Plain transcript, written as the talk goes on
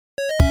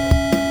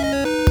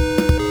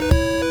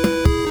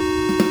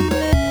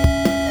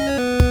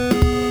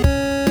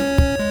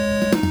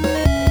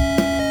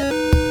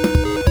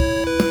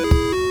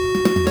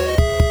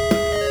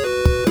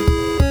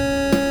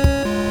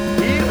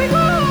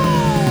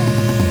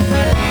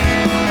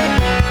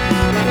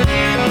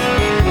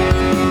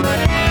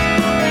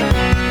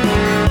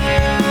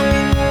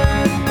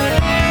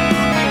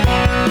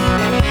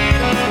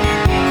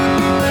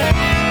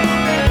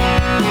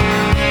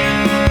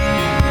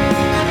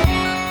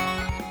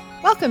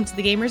Welcome to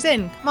the Gamers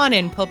Inn. Come on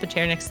in, pull up a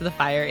chair next to the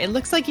fire. It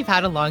looks like you've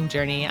had a long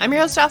journey. I'm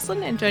your host,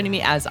 Jocelyn, and joining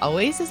me as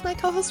always is my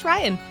co-host,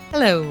 Ryan.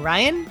 Hello,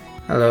 Ryan.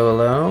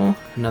 Hello.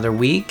 Another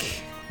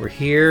week. We're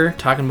here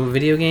talking about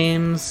video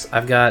games.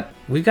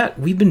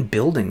 We've been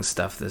building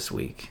stuff this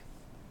week.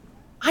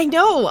 I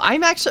know.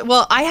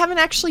 I haven't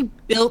actually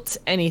built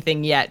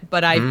anything yet,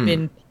 but I've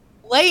been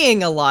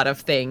playing a lot of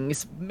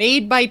things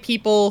made by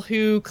people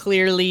who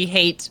clearly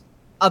hate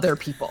other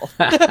people.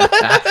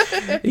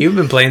 You've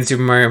been playing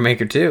Super Mario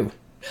Maker too.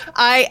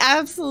 I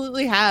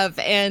absolutely have.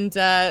 And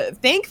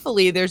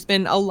thankfully, there's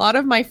been a lot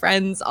of my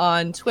friends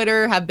on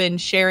Twitter have been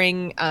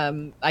sharing,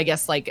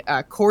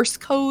 course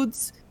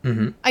codes,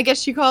 I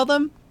guess you call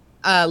them.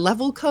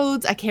 Level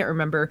codes. I can't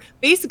remember.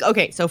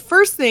 Okay, so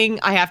first thing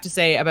I have to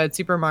say about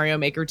Super Mario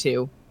Maker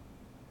 2.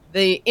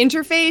 The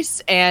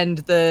interface and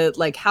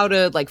the how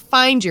to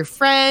find your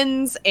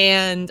friends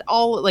and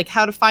all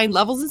how to find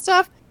levels and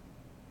stuff.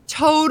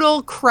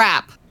 Total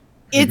crap.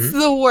 It's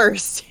the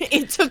worst.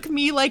 It took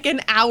me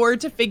an hour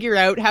to figure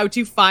out how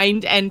to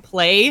find and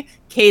play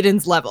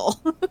Caden's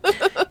level.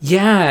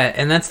 Yeah,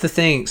 and that's the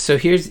thing. So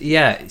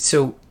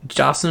so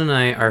Jocelyn and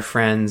I are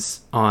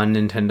friends on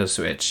Nintendo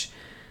Switch.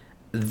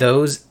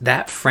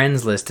 That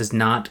friends list does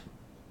not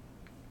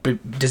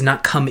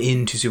come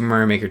into Super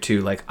Mario Maker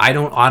 2. I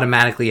don't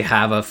automatically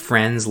have a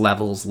friends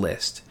levels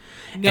list.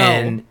 No.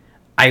 And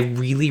I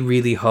really,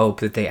 really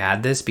hope that they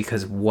add this,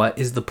 because what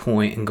is the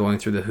point in going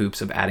through the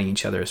hoops of adding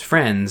each other as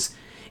friends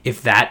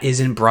if that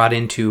isn't brought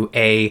into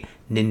a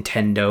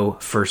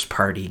Nintendo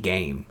first-party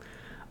game?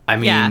 I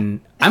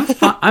mean,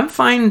 yeah. I'm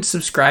fine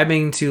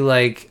subscribing to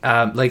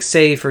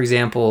say, for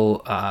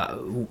example,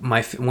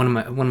 one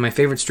of my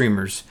favorite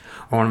streamers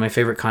or one of my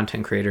favorite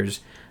content creators.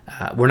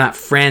 We're not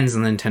friends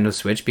on the Nintendo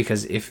Switch,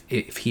 because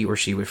if he or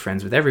she were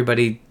friends with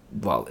everybody,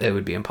 well, it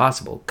would be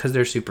impossible because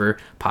they're super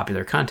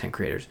popular content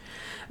creators.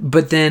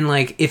 But then,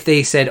 if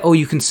they said, oh,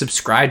 you can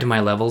subscribe to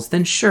my levels,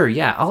 then sure,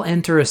 yeah, I'll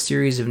enter a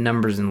series of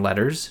numbers and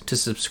letters to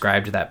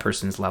subscribe to that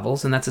person's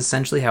levels, and that's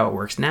essentially how it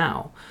works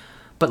now.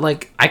 But,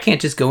 I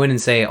can't just go in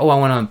and say, oh, I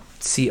want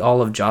to see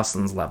all of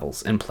Jocelyn's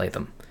levels and play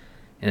them.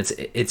 And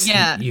it's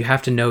yeah. You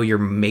have to know your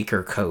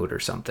maker code or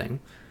something.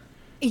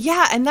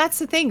 Yeah, and that's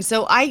the thing.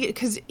 So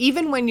because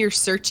even when you're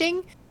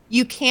searching,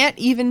 you can't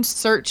even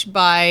search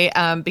by,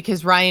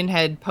 because Ryan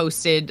had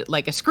posted a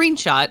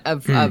screenshot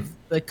of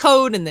the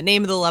code and the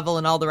name of the level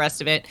and all the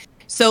rest of it.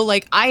 So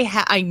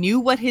I knew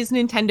what his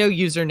Nintendo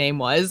username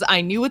was.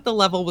 I knew what the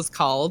level was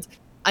called.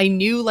 I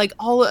knew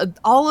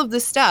all of the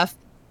stuff.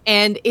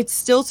 And it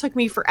still took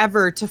me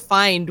forever to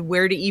find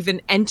where to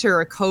even enter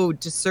a code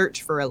to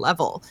search for a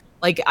level.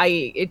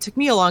 It took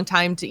me a long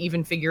time to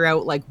even figure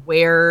out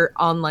where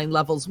online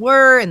levels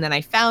were, and then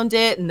I found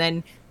it, and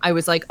then I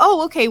was like,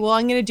 oh, okay, well,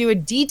 I'm going to do a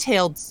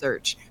detailed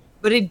search.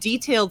 But a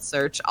detailed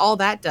search, all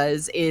that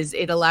does is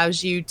it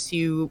allows you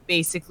to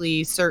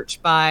basically search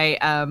by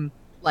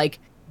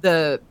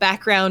the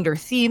background or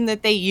theme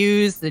that they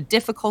use, the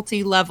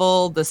difficulty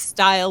level, the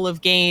style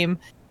of game,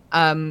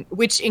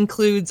 which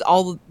includes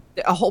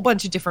a whole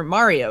bunch of different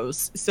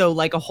Marios. So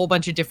a whole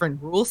bunch of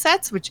different rule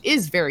sets, which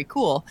is very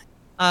cool.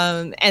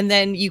 And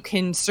then you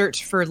can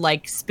search for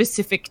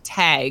specific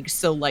tags.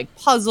 So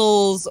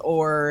puzzles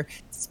or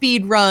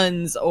speed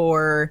runs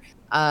or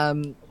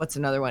what's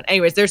another one?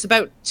 Anyways, there's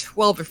about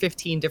 12 or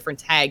 15 different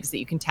tags that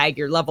you can tag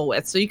your level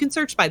with. So you can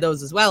search by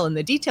those as well in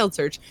the detailed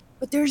search,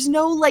 but there's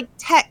no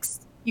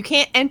text. You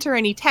can't enter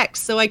any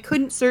text. So I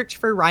couldn't search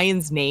for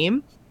Ryan's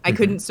name. I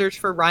couldn't search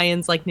for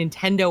Ryan's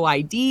Nintendo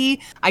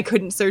ID. I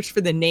couldn't search for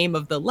the name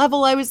of the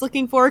level I was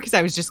looking for, because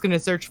I was just going to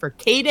search for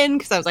Caden,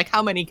 because I was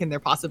how many can there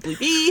possibly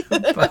be?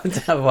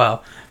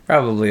 Well,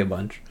 probably a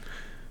bunch.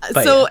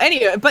 But so yeah.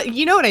 Anyway, but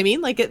you know what I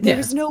mean?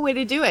 There's no way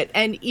to do it.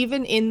 And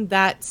even in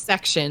that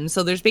section,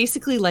 so there's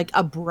basically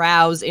a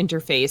browse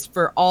interface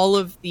for all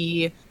of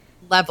the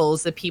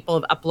levels that people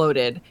have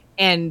uploaded.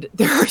 And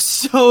there are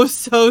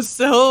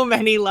so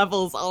many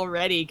levels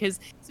already, because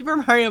Super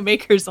Mario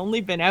Maker's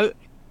only been out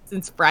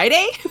since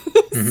Friday.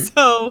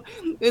 So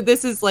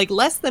this is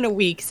less than a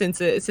week since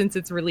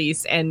its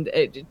release, and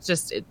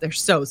there's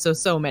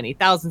so many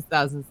thousands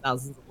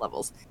of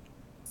levels.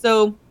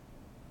 So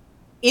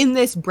in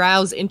this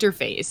browse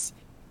interface,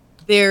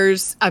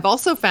 I've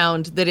also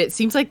found that it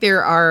seems like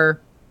there are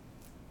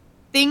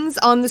things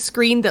on the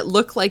screen that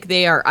look like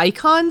they are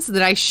icons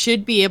that I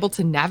should be able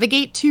to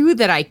navigate to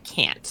that I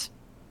can't.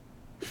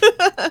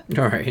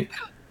 All right.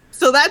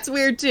 So that's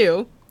weird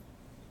too.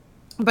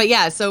 But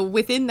yeah, so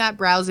within that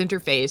browse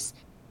interface,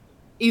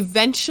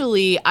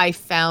 eventually I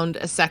found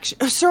a section.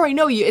 Oh, sorry,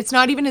 no, it's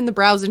not even in the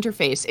browse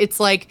interface. It's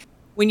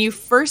when you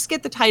first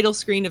get the title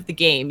screen of the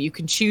game, you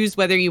can choose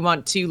whether you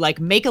want to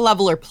make a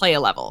level or play a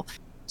level.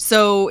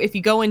 So if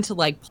you go into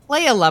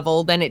play a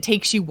level, then it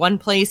takes you one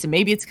place, and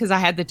maybe it's because I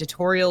had the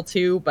tutorial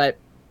too, but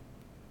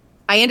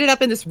I ended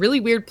up in this really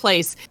weird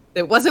place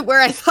that wasn't where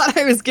I thought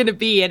I was going to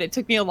be, and it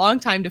took me a long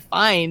time to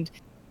find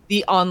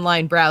the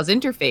online browse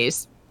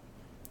interface.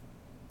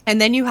 And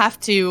then you have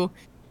to,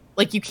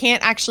 you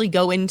can't actually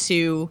go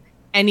into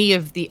any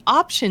of the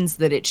options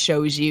that it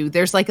shows you,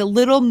 there's like a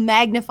little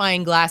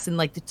magnifying glass in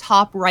like the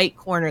top right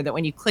corner that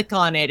when you click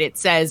on it, it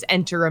says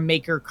enter a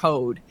maker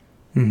code.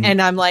 Mm-hmm.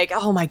 And I'm like,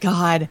 oh my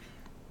God,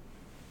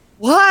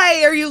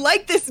 why are you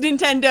like this,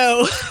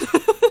 Nintendo?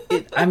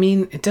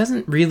 It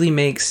doesn't really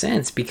make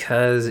sense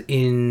because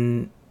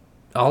in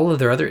all of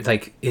their other,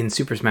 like in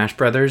Super Smash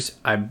Brothers,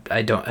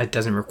 it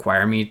doesn't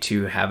require me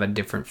to have a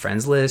different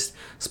friends list.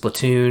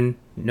 Splatoon,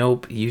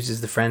 nope,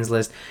 uses the friends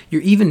list.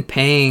 You're even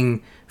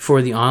paying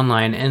for the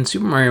online, and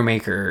Super Mario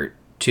Maker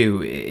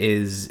 2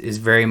 is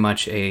very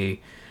much a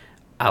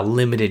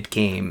limited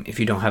game if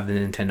you don't have the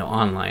Nintendo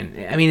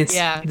Online. I mean, it's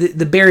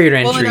the barrier to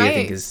entry. I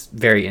think is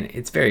very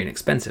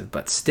inexpensive,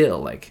 but still,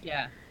 like,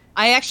 yeah.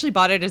 I actually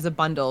bought it as a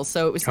bundle,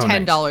 so it was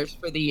 $10 nice.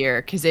 for the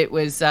year because it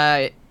was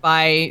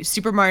by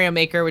Super Mario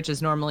Maker, which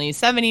is normally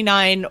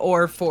 $79,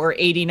 or for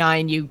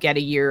 $89 you get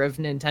a year of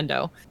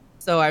Nintendo.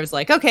 So I was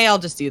like, okay, I'll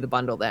just do the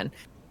bundle then.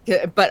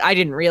 But I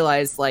didn't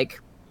realize like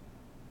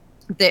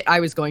that I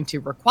was going to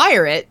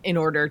require it in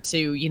order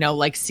to,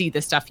 like see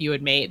the stuff you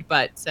had made.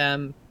 But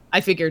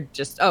I figured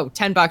just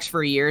 $10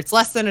 for a year. It's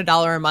less than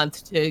 $1 a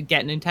month to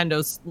get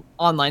Nintendo's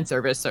online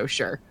service, so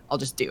sure, I'll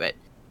just do it.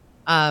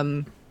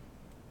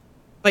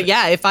 But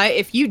yeah,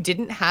 if you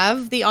didn't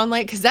have the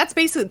online, because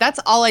that's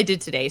all I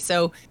did today.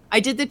 So I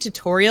did the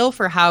tutorial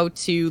for how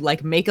to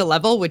like make a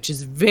level, which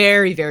is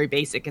very, very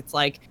basic. It's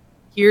like,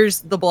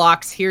 here's the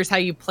blocks, here's how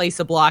you place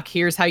a block,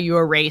 here's how you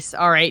erase.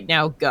 All right,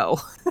 now go.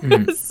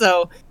 Mm-hmm.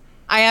 So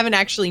I haven't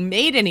actually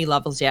made any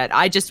levels yet.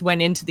 I just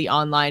went into the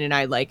online and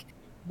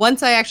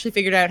once I actually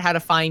figured out how to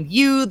find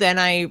you, then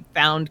I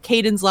found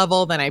Caden's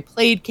level, then I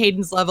played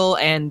Caden's level,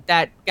 and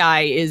that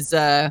guy is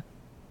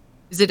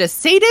it a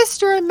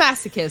sadist or a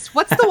masochist?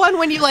 What's the one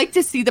when you like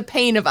to see the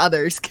pain of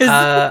others? Because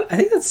I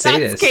think that's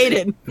sadist. That's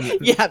Caden.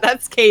 Yeah,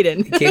 that's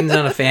Caden. Caden's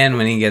not a fan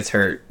when he gets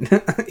hurt.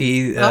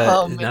 He's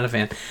not a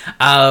fan.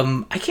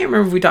 I can't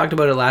remember if we talked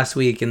about it last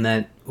week, and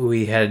that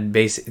we had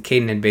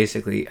Caden had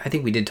basically. I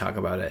think we did talk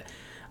about it.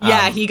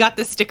 Yeah, he got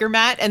the sticker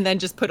mat and then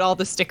just put all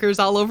the stickers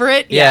all over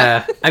it.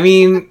 Yeah. I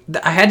mean,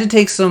 I had to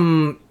take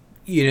some,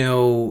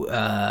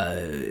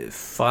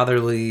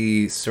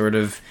 fatherly sort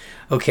of,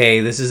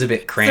 okay, this is a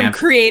bit cramped.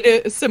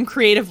 Some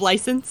creative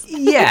license.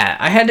 Yeah,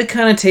 I had to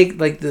kind of take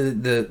like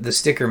the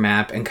sticker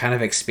map and kind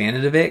of expand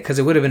it a bit because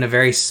it would have been a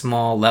very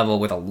small level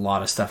with a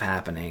lot of stuff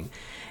happening.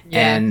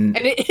 Yeah, and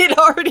it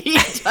already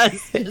does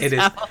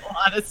have a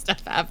lot of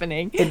stuff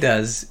happening. It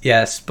does,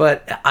 yes.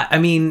 But, I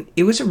mean,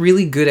 it was a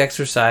really good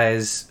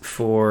exercise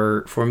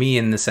for me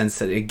in the sense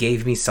that it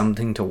gave me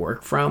something to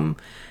work from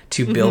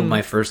to build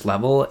my first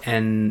level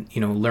and,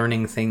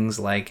 learning things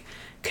like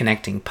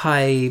connecting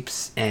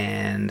pipes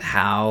and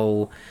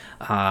how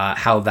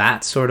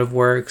that sort of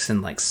works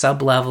and, like,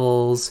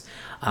 sub-levels.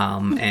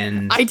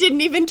 And I didn't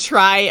even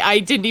try. I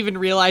didn't even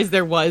realize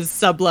there was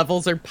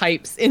sub-levels or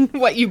pipes in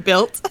what you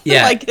built.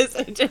 Yeah.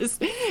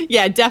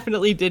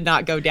 Definitely did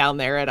not go down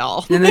there at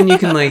all. And then you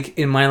can, like,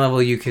 in my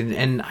level, you can,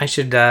 and I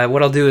should,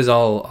 what I'll do is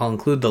I'll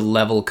include the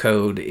level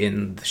code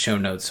in the show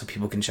notes so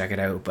people can check it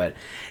out. But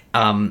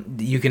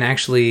you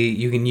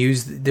can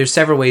use, there's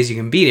several ways you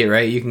can beat it,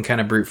 right? You can kind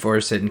of brute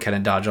force it and kind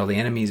of dodge all the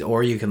enemies,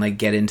 or you can, like,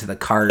 get into the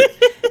cart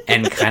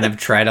and kind of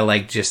try to,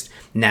 like, just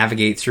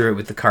navigate through it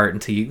with the cart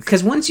until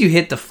because once you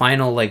hit the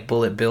final, like,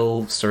 Bullet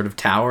Bill sort of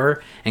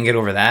tower and get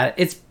over that,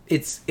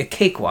 it's a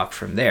cakewalk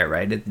from there,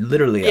 right? It's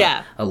literally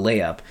a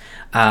layup.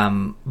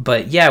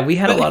 But yeah, we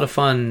had a lot of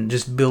fun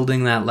just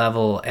building that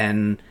level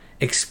and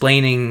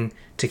explaining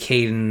to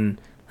Caden,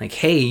 like,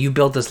 hey, you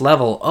built this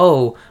level.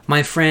 Oh,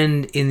 my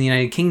friend in the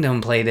United Kingdom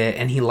played it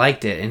and he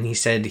liked it and he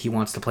said he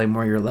wants to play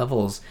more of your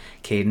levels,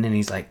 Caden. And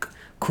he's like,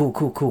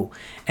 cool.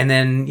 And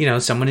then,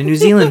 someone in New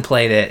Zealand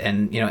played it,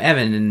 and,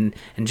 Evan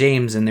and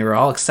James, and they were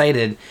all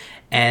excited.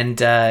 And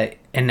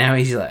now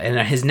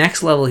his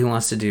next level he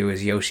wants to do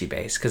is Yoshi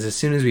based, because as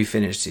soon as we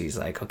finished, he's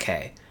like,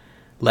 okay,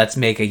 let's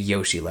make a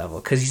Yoshi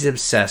level, because he's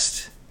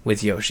obsessed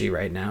with Yoshi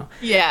right now.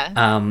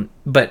 Yeah.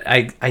 But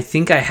I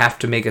think I have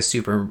to make a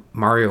Super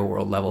Mario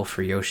World level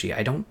for Yoshi.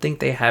 I don't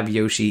think they have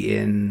Yoshi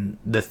in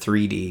the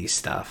 3D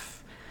stuff.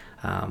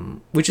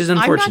 Which is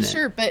unfortunate. I'm not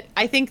sure, but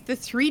I think the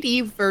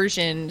 3D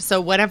version,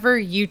 so whatever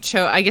you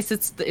chose, I guess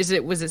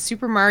was it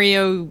Super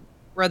Mario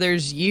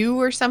Brothers U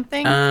or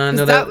something? No,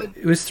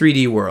 it was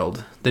 3D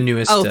World, the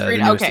newest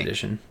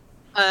edition.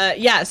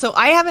 Yeah, so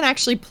I haven't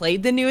actually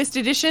played the newest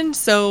edition,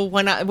 so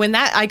when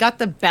I got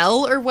the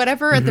bell or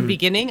whatever at the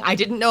beginning, I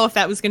didn't know if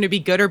that was going to be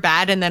good or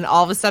bad, and then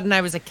all of a sudden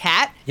I was a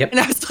cat, and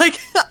I was like,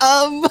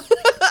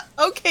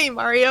 okay,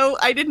 Mario,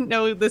 I didn't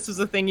know this was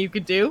a thing you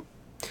could do.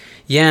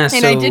 Yeah,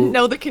 and I didn't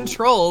know the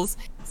controls,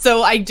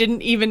 so I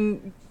didn't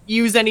even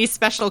use any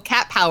special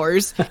cat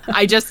powers.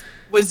 I just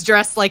was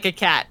dressed like a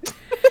cat.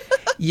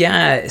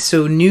 Yeah,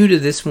 so new to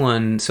this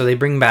one, so they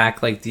bring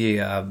back like the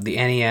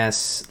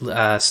NES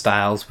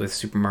styles with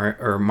Super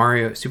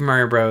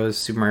Mario Bros,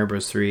 Super Mario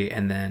Bros 3,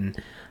 and then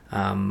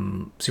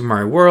Super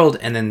Mario World,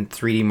 and then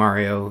 3D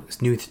Mario,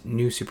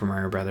 new Super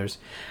Mario Brothers,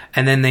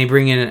 and then they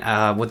bring in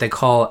what they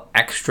call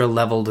extra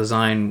level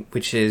design,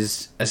 which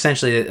is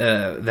essentially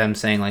them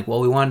saying like,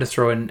 well, we wanted to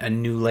throw in a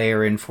new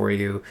layer in for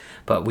you,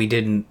 but we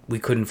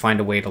couldn't find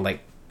a way to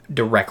like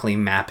directly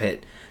map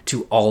it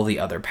to all the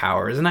other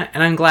powers, and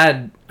I'm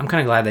kind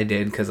of glad they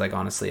did, because like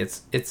honestly,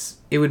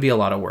 it would be a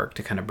lot of work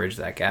to kind of bridge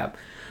that gap.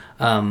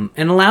 And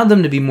allowed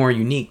them to be more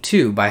unique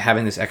too by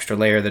having this extra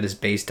layer that is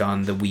based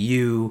on the Wii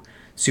U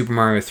Super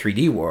Mario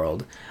 3D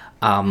World.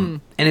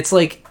 And it's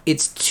like,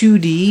 it's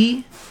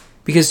 2D,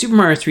 because Super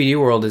Mario 3D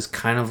World is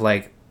kind of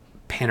like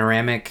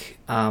panoramic,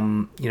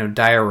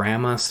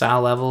 diorama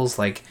style levels.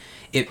 Like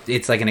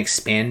it's like an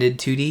expanded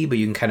 2D, but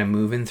you can kind of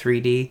move in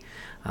 3D,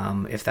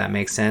 if that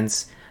makes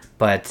sense.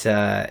 But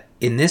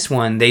in this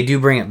one, they do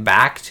bring it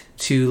back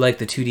to like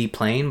the 2D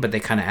plane, but they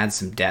kind of add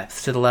some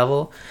depth to the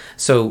level.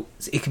 So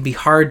it can be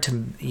hard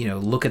to,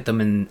 look at them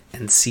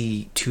and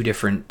see two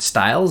different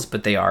styles,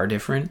 but they are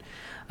different.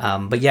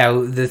 But yeah,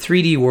 the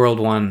 3D World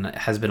one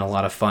has been a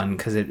lot of fun,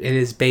 because it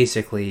is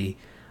basically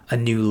a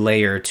new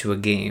layer to a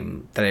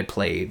game that I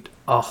played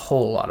a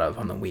whole lot of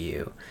on the Wii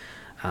U.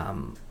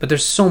 But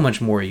there's so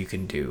much more you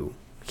can do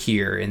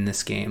here in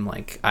this game.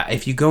 Like,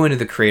 if you go into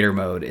the creator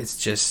mode,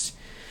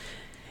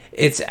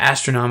 it's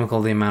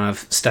astronomical, the amount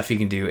of stuff you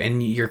can do,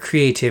 and your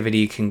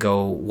creativity can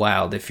go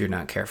wild if you're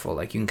not careful.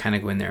 Like, you can kind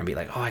of go in there and be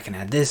like, oh, I can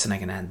add this and I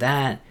can add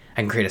that.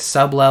 I can create a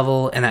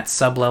sub-level, and that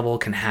sub-level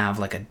can have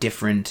like a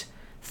different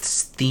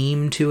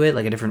theme to it,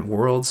 like a different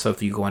world. So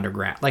if you go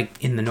underground,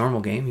 like in the normal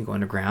game, you go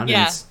underground,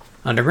 and it's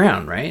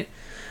underground, right?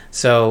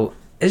 So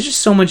there's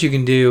just so much you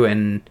can do,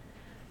 and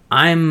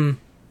I'm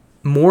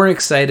more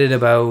excited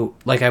about,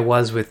 like I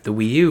was with the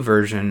Wii U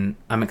version,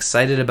 I'm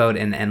excited about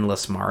an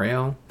endless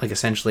Mario, like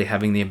essentially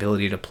having the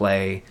ability to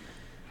play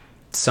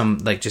some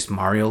like just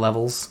Mario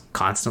levels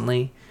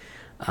constantly.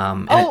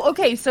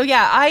 Okay. So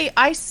yeah,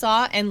 I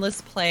saw endless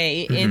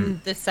play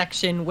in the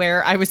section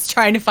where I was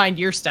trying to find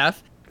your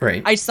stuff.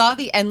 Right. I saw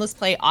the endless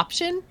play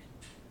option,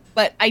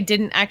 but I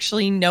didn't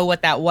actually know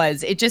what that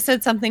was. It just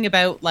said something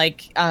about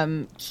like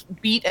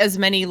beat as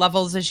many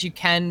levels as you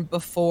can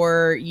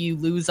before you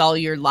lose all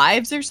your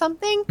lives or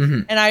something.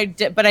 And I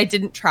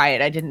didn't try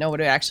it. I didn't know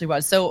what it actually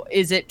was. So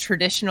is it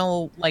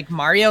traditional like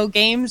Mario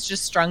games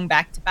just strung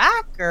back to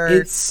back, or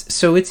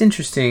it's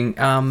interesting.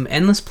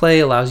 Endless play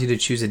allows you to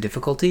choose a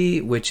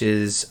difficulty, which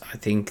is I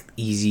think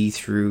easy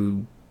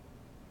through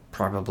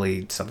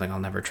probably something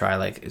I'll never try,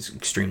 like it's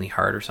extremely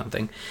hard or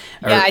something.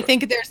 Yeah, I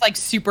think there's like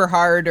super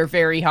hard or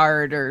very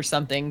hard or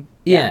something.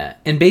 Yeah,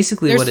 and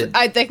basically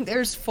I think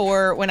there's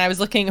 4 when I was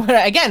looking, when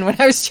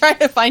I was trying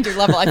to find your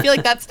level. I feel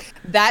like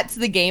that's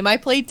the game I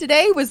played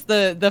today, was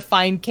the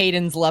Find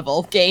Caden's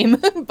level game.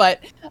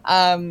 But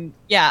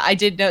I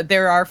did know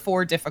there are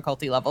 4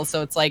 difficulty levels,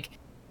 so it's like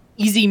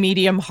easy,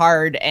 medium,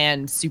 hard,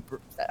 and super.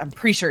 I'm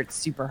pretty sure it's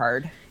super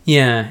hard.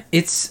 Yeah,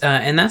 it's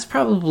and that's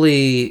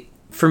probably,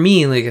 for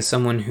me, like as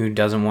someone who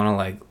doesn't want to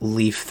like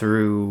leaf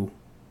through,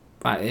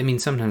 I mean,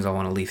 sometimes I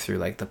want to leaf through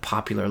like the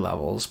popular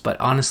levels, but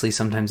honestly,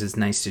 sometimes it's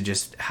nice to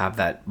just have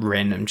that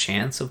random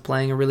chance of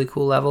playing a really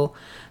cool level.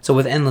 So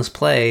with Endless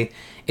Play,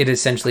 it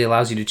essentially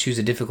allows you to choose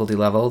a difficulty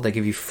level. They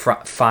give you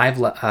 5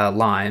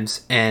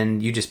 lives,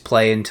 and you just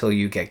play until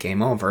you get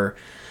game over.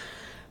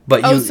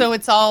 But so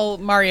it's all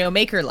Mario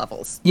Maker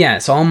levels. Yeah,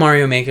 it's all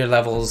Mario Maker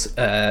levels,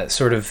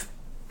 sort of.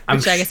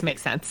 Which I guess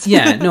makes sense.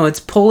 Yeah, no, it's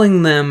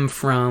pulling them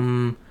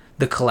from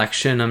the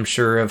collection, I'm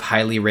sure, of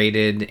highly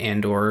rated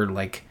and or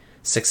like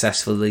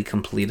successfully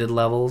completed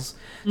levels.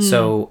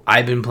 So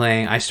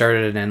I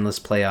started an endless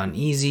play on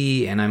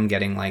easy, and I'm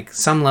getting like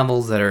some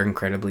levels that are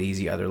incredibly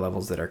easy, other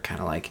levels that are kind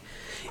of like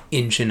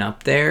inching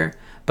up there.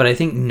 But I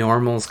think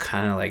normal's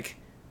kind of like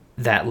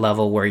that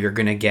level where you're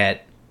gonna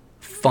get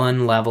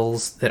fun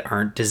levels that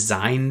aren't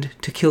designed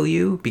to kill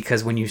you,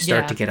 because when you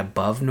start to get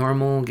above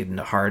normal, get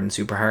into hard and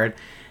super hard,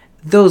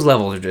 those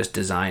levels are just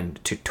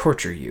designed to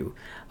torture you.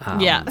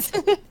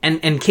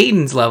 and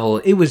Caden's level,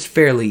 it was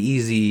fairly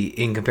easy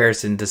in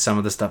comparison to some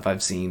of the stuff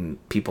I've seen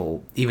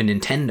people, even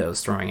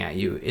Nintendo's, throwing at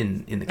you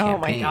in the campaign. Oh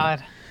my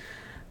god.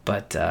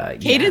 But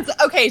Caden's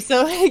okay,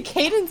 so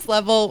Caden's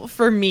level,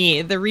 for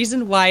me, the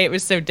reason why it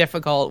was so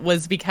difficult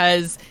was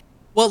because,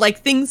 well, like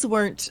things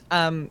weren't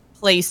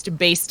placed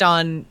based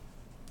on,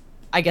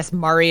 I guess,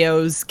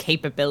 Mario's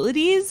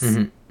capabilities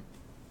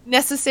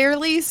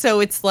necessarily. So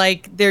it's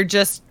like there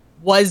just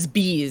was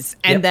bees,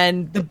 and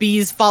then the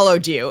bees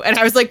followed you, and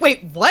I was like,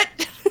 wait, what?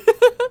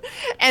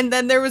 And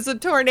then there was a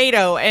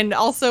tornado, and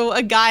also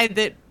a guy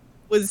that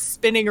was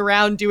spinning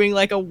around doing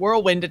like a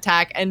whirlwind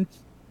attack, and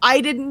I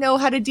didn't know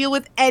how to deal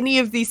with any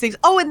of these things.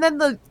 Oh, and then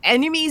the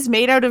enemies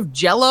made out of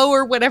jello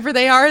or whatever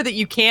they are that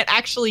you can't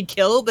actually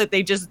kill, that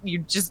you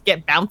just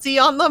get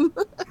bouncy on them.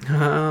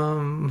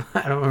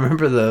 I don't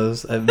remember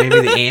those. Maybe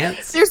the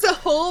ants? There's a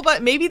whole,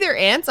 but maybe they're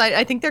ants.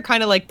 I think they're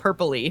kind of like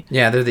purpley.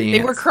 Yeah, they're the ants.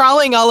 They were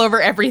crawling all over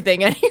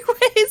everything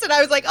anyways, and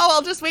I was like, oh,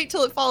 I'll just wait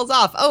till it falls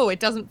off. Oh, it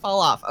doesn't fall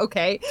off.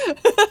 Okay.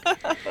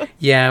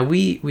 Yeah,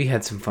 we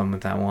had some fun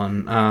with that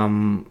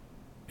one.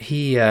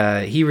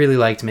 he really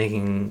liked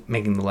making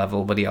the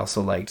level, but he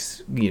also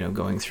liked,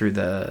 going through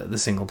the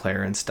single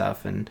player and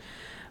stuff.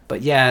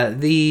 But yeah,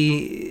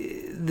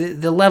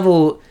 the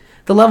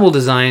level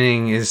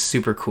designing is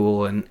super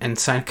cool, and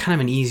it's kind of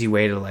an easy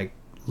way to like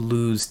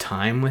lose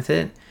time with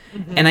it.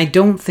 Mm-hmm. And I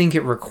don't think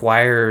it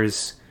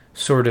requires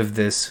sort of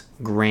this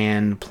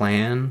grand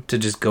plan to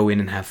just go in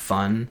and have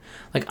fun.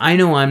 Like, I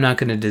know I'm not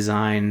going to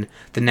design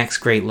the next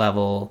great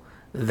level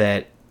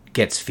that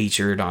gets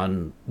featured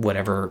on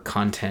whatever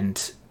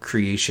content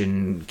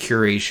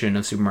curation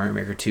of Super Mario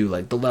Maker 2,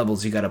 like the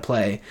levels you got to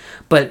play.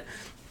 But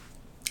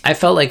I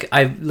felt like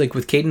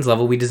with Caden's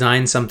level, we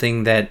designed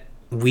something that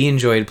we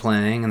enjoyed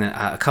playing, and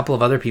that a couple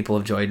of other people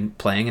have enjoyed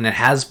playing, and it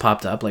has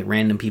popped up, like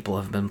random people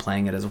have been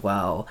playing it as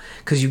well,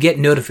 because you get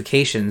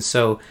notifications.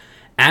 So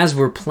as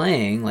we're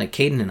playing, like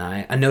Caden and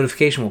I, a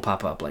notification will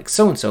pop up, like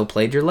so-and-so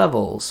played your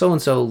level,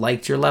 so-and-so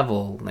liked your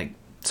level, like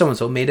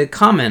so-and-so made a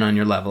comment on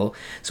your level.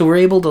 So we're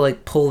able to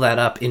like pull that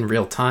up in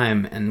real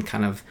time and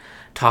kind of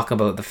talk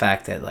about the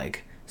fact that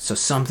like, so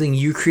something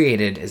you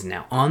created is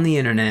now on the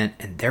internet,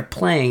 and they're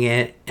playing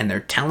it, and they're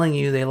telling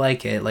you they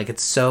like it. Like,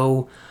 it's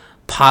so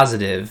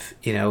positive,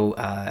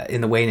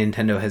 in the way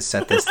Nintendo has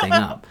set this thing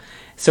up.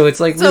 So it's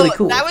like really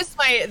cool. That was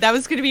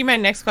going to be my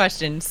next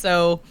question.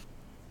 So,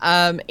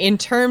 in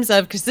terms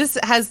of, because this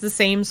has the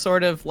same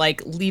sort of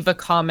like leave a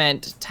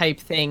comment type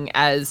thing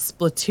as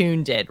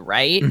Splatoon did,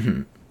 right?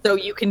 Mm-hmm. So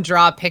you can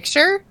draw a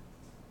picture.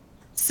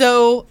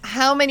 So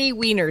how many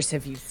wieners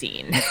have you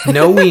seen?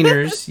 No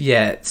wieners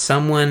yet.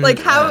 Someone like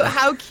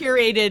how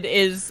curated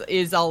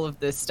is all of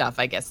this stuff,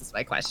 I guess is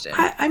my question.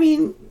 I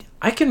mean,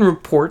 I can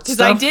report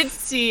stuff.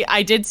 Because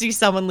I did see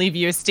someone leave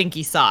you a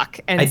stinky sock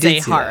and say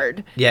hard.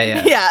 That.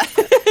 Yeah. Yeah.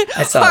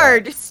 I saw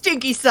hard, that.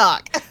 Stinky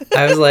sock.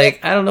 I was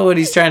like, I don't know what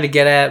he's trying to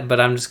get at,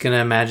 but I'm just going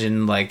to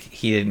imagine like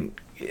he didn't,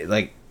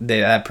 like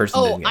that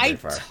person didn't get very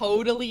far. I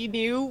totally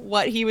knew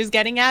what he was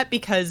getting at,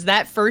 because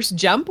that first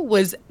jump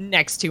was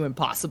next to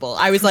impossible.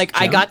 I was like,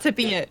 I got to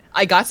be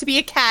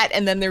a cat,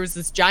 and then there was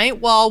this giant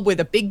wall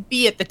with a big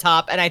B at the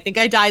top, and I think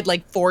I died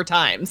like 4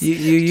 times. You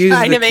used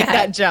trying to make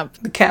that jump.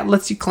 The cat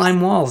lets you climb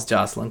walls,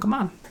 Jocelyn. Come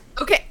on.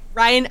 Okay,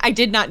 Ryan, I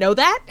did not know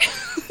that.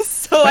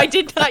 So I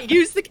did not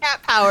use the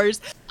cat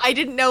powers. I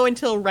didn't know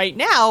until right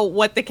now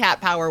what the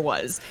cat power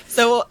was.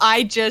 So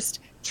I just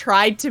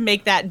tried to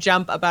make that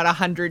jump about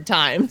 100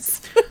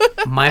 times.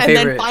 And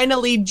then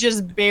finally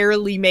just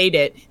barely made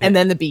it, and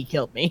then the bee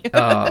killed me.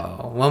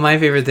 Oh, well, my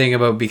favorite thing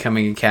about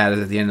becoming a cat is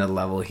at the end of the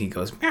level, he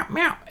goes, meow,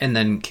 meow. And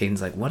then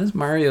Caden's like, what is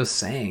Mario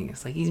saying?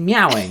 It's like, he's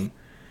meowing.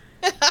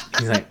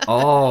 He's like,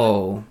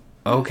 oh,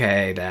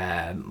 okay,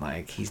 Dad.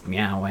 Like, he's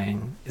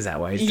meowing. Is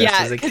that why he's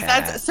dressed as a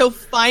cat?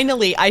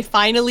 I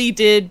finally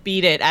did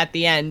beat it at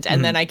the end,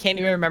 and then I can't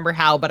even remember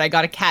how, but I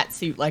got a cat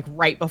suit like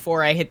right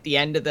before I hit the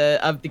end of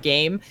the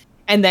game.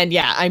 And then,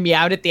 I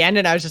meowed at the end,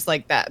 and I was just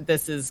like,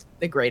 this is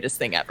the greatest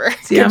thing ever.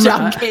 Good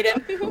job,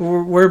 Caden.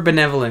 We're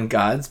benevolent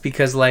gods,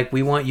 because, like,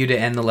 we want you to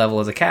end the level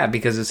as a cat,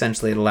 because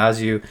essentially it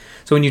allows you...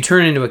 So when you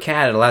turn into a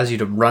cat, it allows you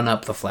to run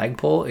up the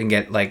flagpole and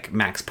get, like,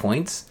 max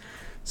points.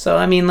 So,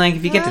 I mean, like,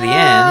 if you get to the end...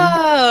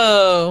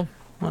 I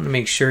want to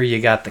make sure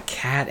you got the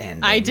cat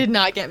ending. I did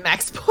not get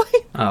max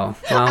points. Oh,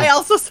 well... I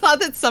also saw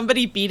that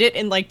somebody beat it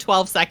in, like,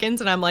 12 seconds,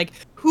 and I'm like...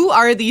 Who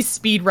are these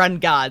speedrun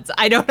gods?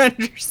 I don't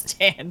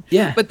understand.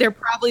 Yeah. But they're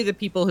probably the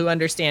people who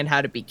understand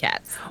how to beat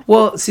cats.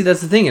 Well, see,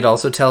 that's the thing. It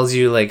also tells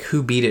you, like,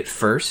 who beat it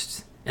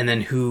first, and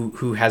then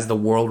who has the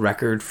world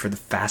record for the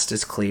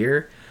fastest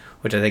clear,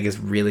 which I think is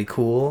really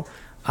cool.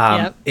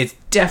 It's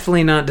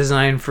definitely not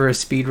designed for a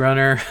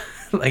speedrunner.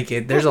 Like,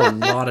 there's a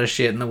lot of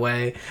shit in the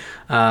way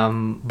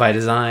by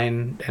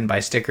design and by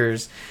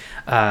stickers.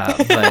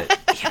 But,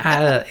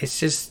 yeah, it's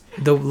just...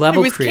 The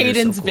level creator is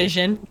Caden's so cool.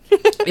 vision.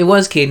 It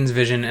was Caden's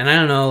vision, and I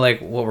don't know like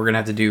what we're gonna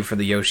have to do for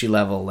the Yoshi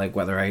level, like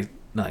whether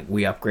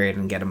we upgrade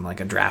and get him like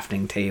a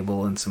drafting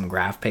table and some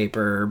graph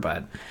paper,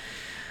 but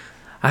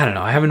I don't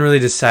know. I haven't really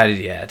decided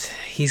yet.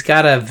 He's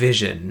got a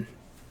vision.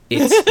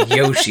 It's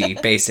Yoshi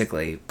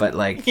basically, but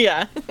like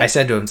I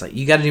said to him, it's like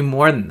you got to do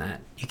more than that.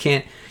 You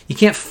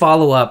can't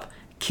follow up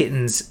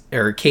Caden's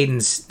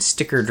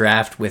sticker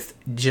draft with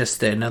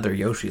just another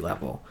Yoshi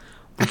level.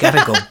 We got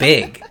to go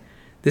big.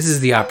 This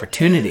is the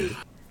opportunity.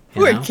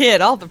 Poor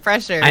kid, all the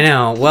pressure. I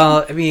know.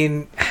 Well, I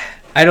mean,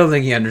 I don't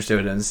think he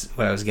understood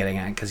what I was getting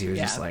at, because he was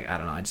just like, I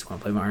don't know, I just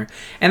want to play Mario.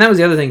 And that was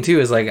the other thing, too,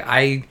 is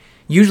like,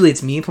 usually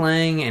it's me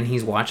playing and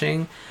he's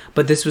watching,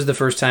 but this was the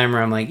first time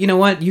where I'm like, you know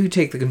what, you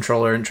take the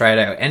controller and try it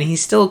out. And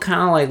he's still kind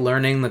of like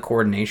learning the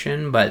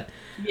coordination, but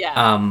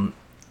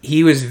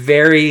he was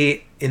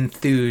very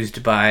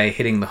enthused by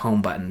hitting the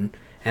home button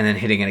and then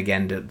hitting it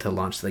again to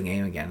launch the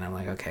game again. I'm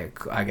like, okay,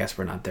 I guess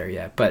we're not there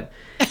yet. But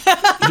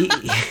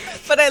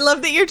but I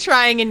love that you're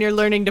trying and you're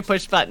learning to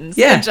push buttons.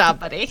 Yeah, good job,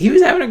 buddy. He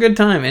was having a good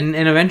time, and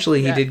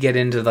eventually he did get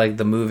into like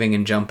the moving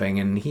and jumping,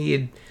 and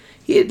he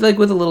had like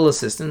with a little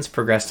assistance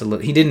progressed a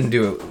little. He didn't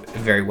do it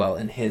very well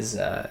in his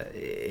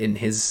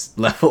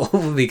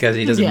level because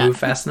he doesn't move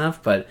fast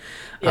enough. But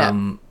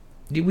I'd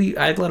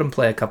let him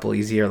play a couple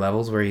easier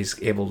levels where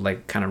he's able to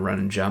like kind of run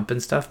and jump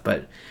and stuff,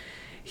 but.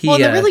 Well,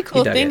 the really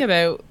cool dug thing it.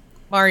 about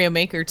Mario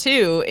Maker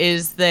 2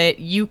 is that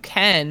you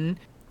can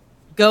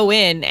go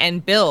in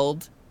and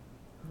build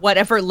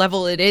whatever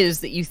level it is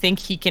that you think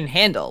he can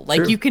handle.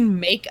 Like True. you can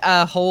make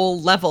a whole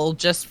level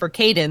just for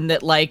Caden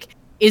that like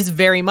is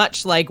very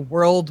much like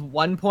World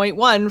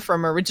 1.1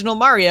 from original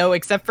Mario,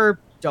 except for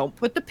don't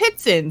put the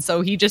pits in.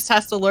 So he just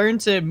has to learn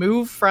to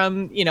move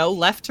from,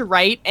 left to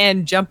right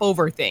and jump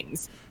over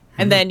things.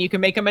 And then you can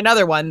make him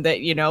another one that,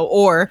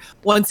 or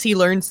once he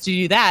learns to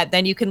do that,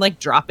 then you can like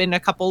drop in a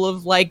couple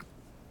of like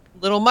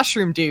little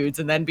mushroom dudes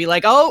and then be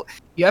like, oh,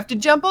 you have to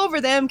jump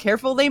over them,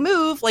 careful they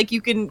move. Like you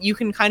can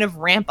kind of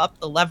ramp up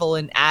the level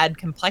and add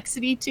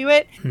complexity to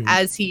it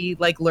as he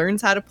like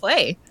learns how to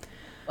play.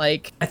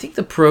 Like I think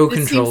the Pro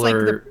this seems like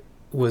controller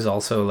was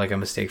also like a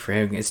mistake for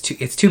him. It's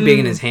too big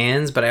in his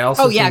hands, but I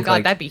also think God,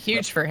 like that'd be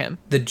huge for him.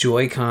 the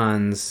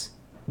Joy-Cons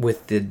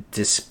with the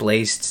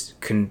displaced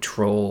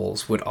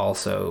controls would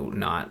also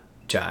not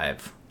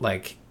jive.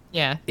 Like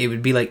Yeah. it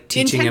would be like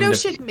teaching Nintendo him to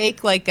should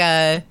make like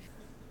a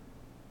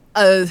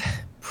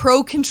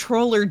Pro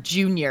Controller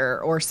Junior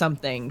or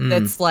something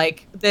that's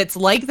like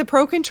the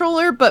Pro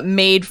Controller but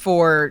made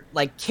for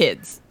like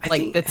kids.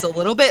 That's a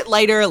little bit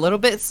lighter, a little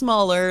bit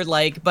smaller,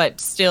 like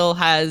but still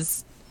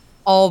has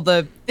all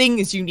the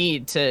things you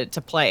need to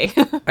play.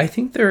 I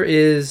think there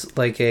is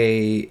like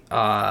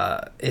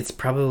it's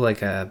probably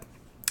like a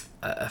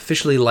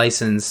officially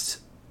licensed,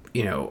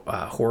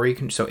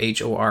 Hori, so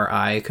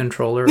HORI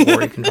controller,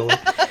 Hori controller.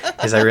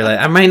 Because I realize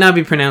I might not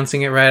be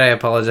pronouncing it right. I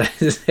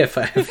apologize if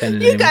I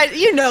offended You him. guys,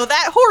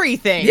 that Hori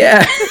thing.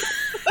 Yeah.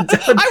 I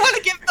want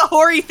to give the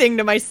Hori thing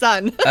to my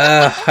son.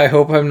 I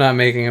hope I'm not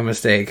making a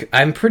mistake.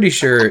 I'm pretty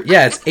sure.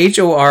 Yeah, it's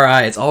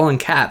HORI. It's all in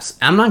caps.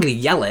 I'm not going to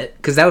yell it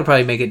because that would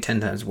probably make it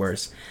 10 times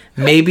worse.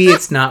 Maybe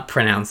it's not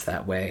pronounced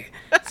that way.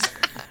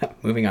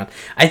 Moving on.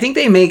 I think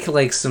they make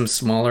like some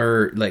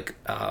smaller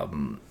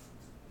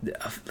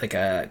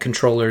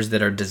controllers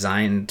that are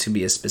designed to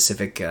be a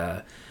specific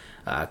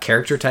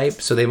character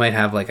type. So they might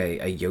have like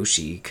a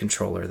Yoshi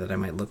controller that I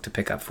might look to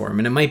pick up for him,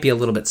 and it might be a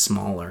little bit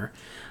smaller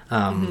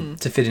to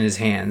fit in his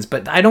hands.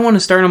 But I don't want to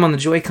start him on the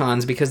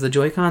Joy-Cons because the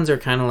Joy-Cons are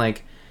kind of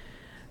like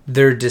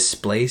they're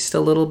displaced a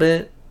little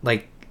bit.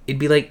 Like it'd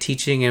be like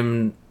teaching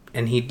him,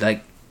 and he'd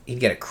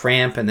get a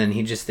cramp, and then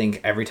he'd just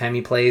think every time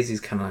he plays,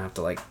 he's kind of have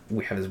to like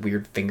have his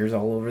weird fingers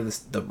all over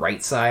the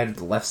right side or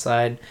the left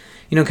side,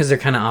 because they're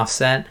kind of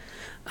offset.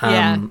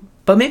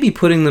 But maybe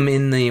putting them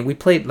in we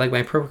played, like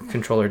my Pro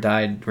controller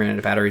ran out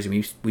of batteries,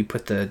 and we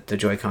put the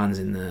Joy-Cons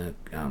in the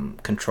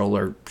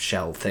controller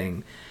shell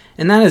thing.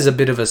 And that is a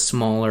bit of a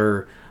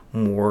smaller,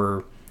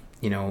 more,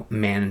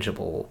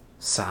 manageable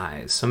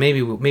size. So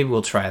maybe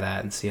we'll try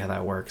that and see how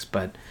that works.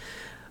 But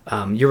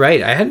you're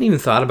right. I hadn't even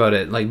thought about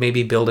it. Like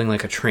maybe building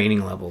like a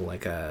training level,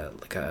 like a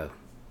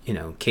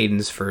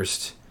Caden's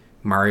first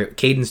Mario,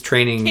 Caden's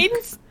training.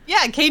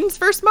 Caden's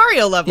first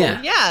Mario level.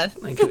 Yeah.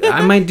 Like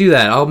I might do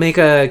that. I'll make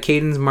a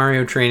Caden's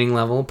Mario training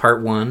level,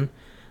 part 1.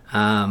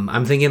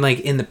 I'm thinking like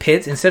in the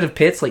pits, instead of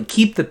pits, like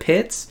keep the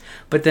pits,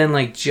 but then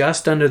like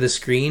just under the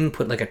screen,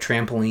 put like a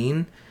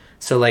trampoline.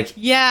 So like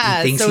he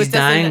thinks he's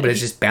dying, but it's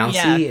just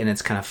bouncy and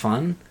it's kind of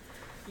fun.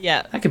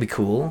 Yeah. That could be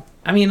cool.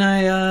 I mean,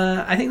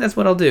 I think that's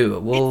what I'll do.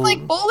 It's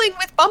like bowling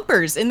with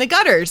bumpers in the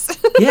gutters.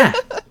 Yeah.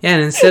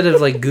 And instead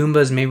of like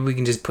Goombas, maybe we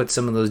can just put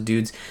some of those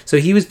dudes. So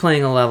he was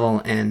playing a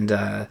level, and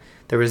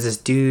there was this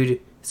dude,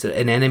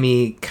 an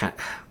enemy.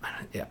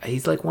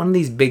 He's like one of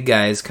these big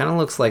guys. Kind of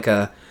looks like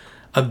a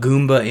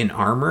Goomba in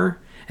armor,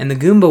 and the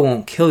Goomba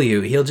won't kill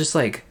you. He'll just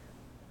like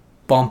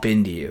bump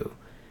into you.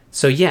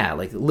 So yeah,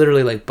 like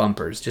literally like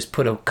bumpers. Just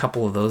put a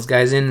couple of those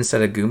guys in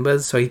instead of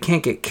Goombas, so he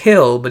can't get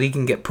killed, but he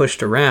can get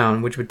pushed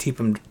around, which would teach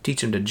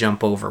him to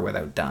jump over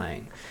without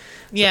dying.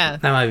 Yeah, so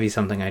that might be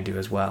something I do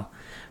as well.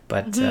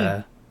 But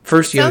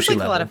first Yoshi sounds like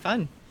level. A lot of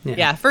fun.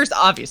 Yeah, first,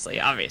 obviously,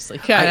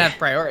 gotta have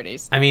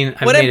priorities. I mean,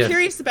 what I'm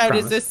curious about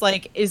is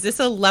this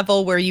a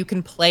level where you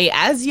can play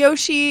as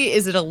Yoshi?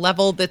 Is it a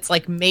level that's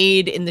like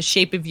made in the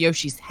shape of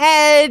Yoshi's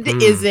head?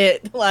 Is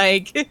it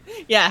like,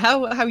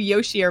 how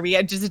Yoshi are we?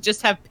 Does it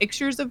just have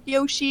pictures of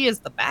Yoshi as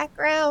the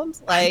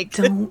background? Like,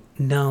 I don't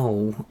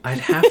know. I'd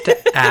have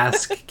to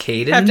ask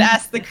Caden. Have to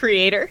ask the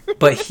creator.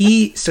 But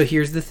so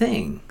here's the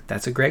thing.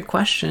 That's a great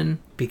question,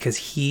 because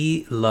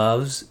he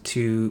loves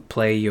to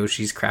play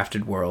Yoshi's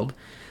Crafted World.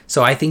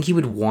 So I think he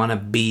would want to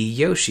be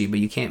Yoshi, but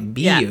you can't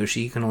be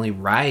Yoshi. You can only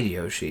ride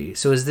Yoshi.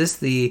 So is this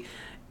the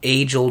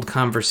age-old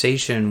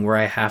conversation where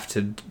I have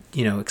to,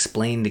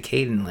 explain to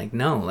Caden, like,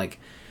 no, like,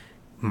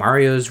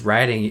 Mario's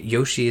riding.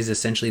 Yoshi is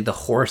essentially the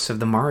horse of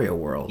the Mario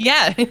world.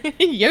 Yeah,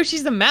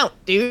 Yoshi's the mount,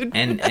 dude.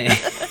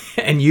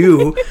 And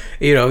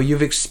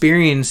you've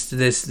experienced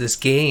this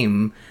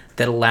game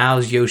that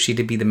allows Yoshi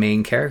to be the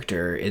main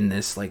character in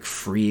this, like,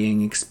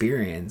 freeing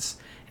experience.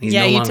 And he's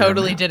no longer you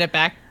totally did it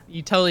back.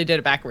 You totally did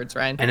it backwards,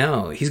 Ryan. I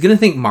know. He's going to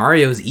think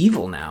Mario's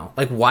evil now.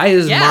 Like, why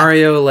is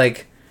Mario,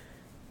 like,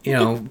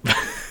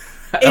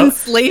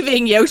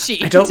 enslaving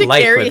Yoshi I don't to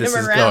like carry where this him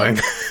is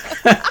around.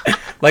 going.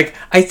 Like,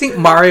 I think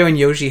Mario and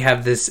Yoshi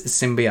have this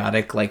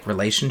symbiotic, like,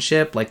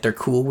 relationship. Like, they're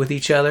cool with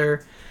each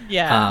other.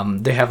 Yeah.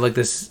 They have, like,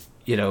 this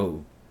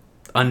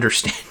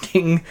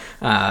understanding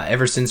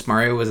ever since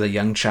Mario was a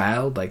young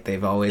child. Like,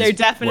 they've always They're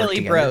definitely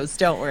worked bros,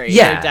 don't worry.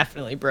 Yeah. They're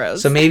definitely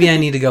bros. So maybe I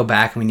need to go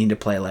back and we need to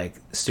play like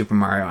Super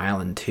Mario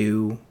Island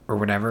 2 or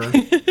whatever.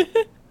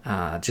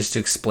 Just to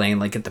explain,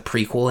 like, get the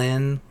prequel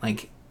in,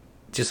 like,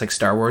 just like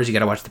Star Wars, you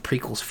gotta watch the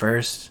prequels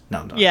first.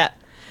 No, don't. Yeah.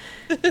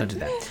 Don't do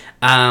that.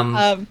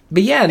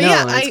 But yeah,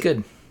 it's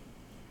good.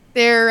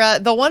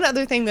 The one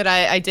other thing that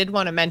I did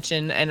want to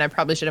mention, and I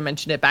probably should have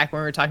mentioned it back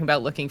when we were talking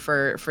about looking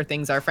for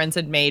things our friends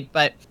had made,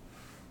 but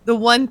the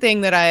one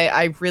thing that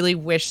I really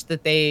wish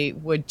that they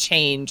would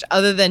change,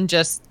 other than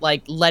just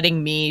like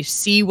letting me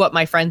see what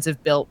my friends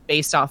have built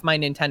based off my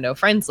Nintendo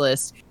friends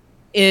list,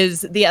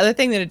 is the other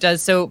thing that it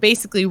does. So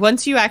basically,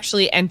 once you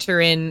actually enter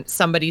in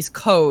somebody's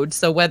code,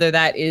 so whether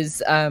that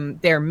is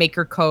their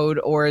maker code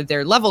or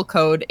their level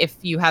code, if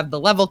you have the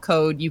level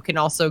code, you can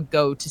also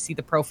go to see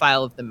the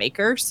profile of the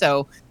maker.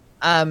 So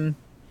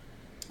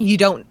you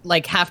don't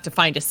like have to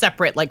find a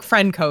separate like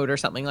friend code or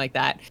something like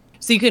that.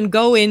 So you can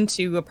go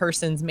into a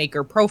person's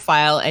maker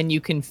profile and you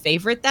can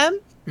favorite them,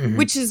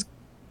 which is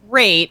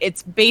great.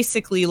 It's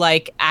basically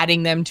like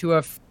adding them to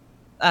a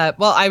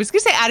I was going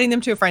to say adding them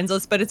to a friends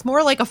list, but it's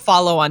more like a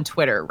follow on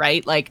Twitter,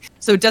 right? Like,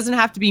 so it doesn't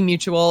have to be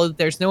mutual.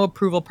 There's no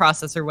approval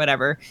process or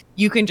whatever.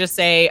 You can just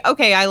say,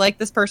 okay, I like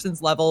this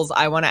person's levels.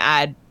 I want to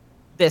add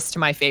this to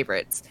my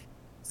favorites.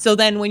 So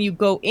then when you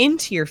go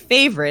into your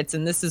favorites,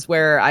 and this is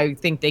where I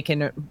think they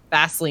can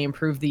vastly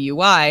improve the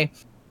UI,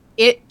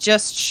 it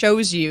just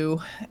shows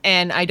you,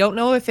 and I don't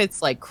know if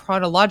it's like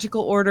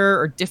chronological order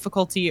or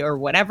difficulty or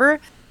whatever,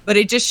 but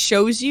it just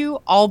shows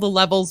you all the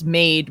levels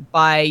made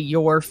by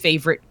your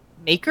favorite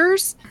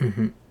makers,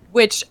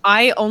 which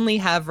I only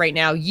have right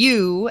now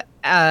you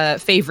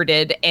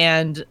favorited,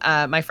 and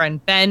my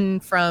friend Ben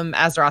from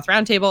Azeroth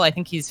Roundtable. I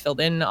think he's filled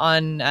in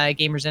on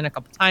Gamers In a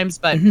couple times,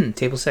 but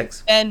Table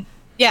 6. Ben,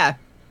 yeah.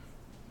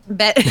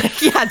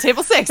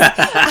 Table 6.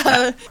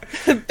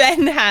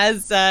 Ben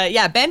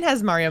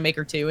has Mario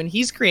Maker 2, and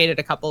he's created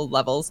a couple of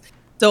levels.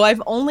 So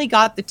I've only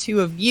got the two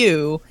of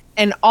you,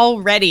 and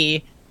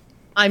already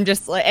I'm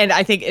just like, and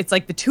I think it's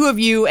like the two of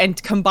you,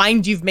 and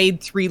combined you've made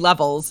 3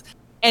 levels.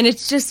 And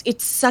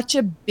it's such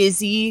a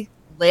busy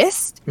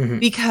list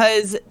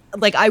because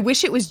like I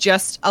wish it was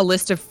just a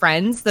list of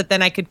friends that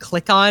then I could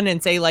click on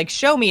and say like,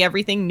 show me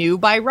everything new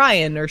by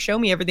Ryan or show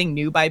me everything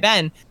new by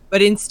Ben.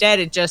 But instead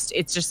it's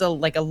just a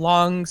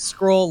long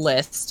scroll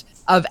list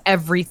of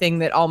everything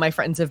that all my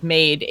friends have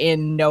made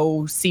in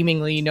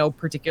seemingly no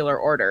particular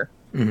order.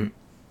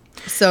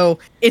 So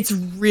it's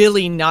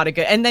really not a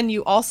good. And then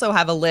you also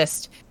have a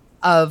list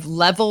of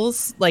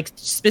levels, like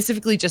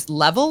specifically just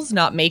levels,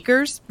 not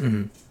makers,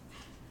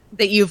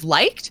 that you've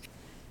liked.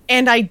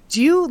 And I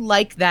do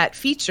like that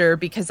feature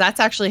because that's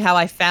actually how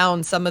I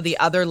found some of the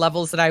other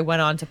levels that I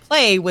went on to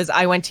play. Was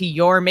I went to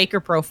your maker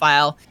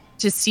profile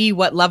to see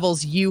what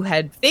levels you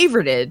had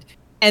favorited,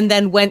 and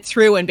then went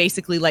through and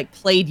basically like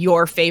played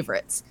your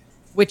favorites,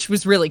 which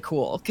was really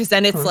cool because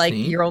then it's like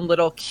neat. Your own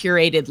little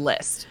curated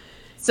list.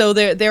 So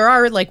there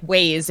are like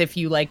ways, if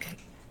you like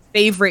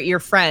favorite your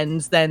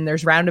friends, then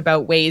there's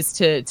roundabout ways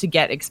to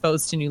get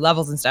exposed to new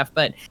levels and stuff.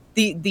 But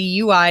the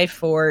UI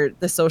for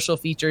the social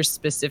features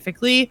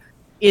specifically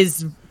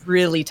is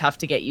really tough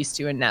to get used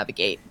to and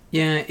navigate.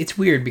 Yeah, it's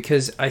weird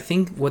because I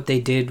think what they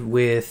did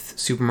with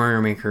Super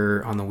Mario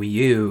Maker on the Wii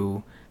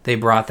U, they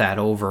brought that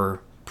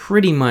over,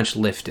 pretty much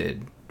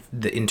lifted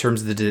in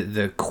terms of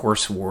the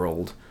course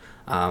world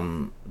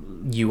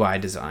UI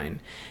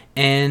design.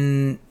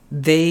 And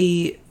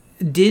they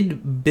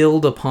did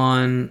build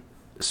upon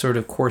sort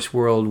of course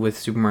world with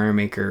Super Mario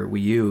Maker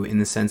Wii U in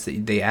the sense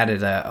that they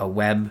added a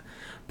web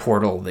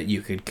portal that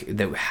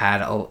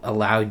had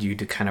allowed you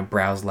to kind of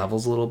browse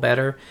levels a little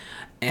better.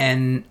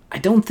 And I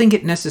don't think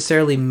it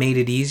necessarily made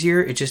it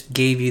easier. It just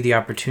gave you the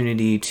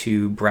opportunity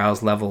to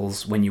browse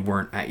levels when you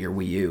weren't at your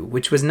Wii U,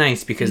 which was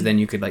nice because then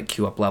you could like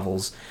queue up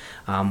levels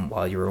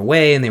while you were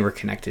away and they were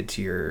connected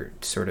to your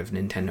sort of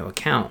Nintendo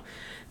account.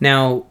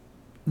 Now,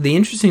 the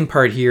interesting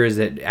part here is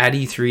that at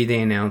E3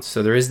 they announced,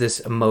 so there is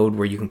this mode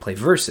where you can play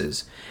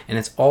versus, and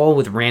it's all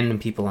with random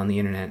people on the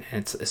internet, and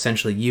it's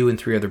essentially you and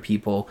 3 other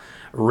people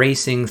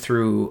racing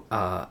through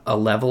a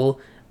level,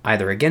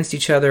 either against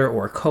each other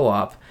or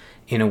co-op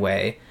in a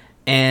way.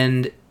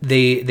 And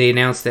they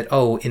announced that,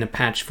 in a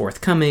patch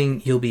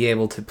forthcoming, you'll be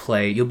able to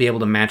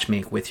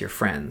matchmake with your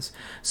friends.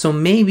 So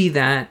maybe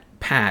that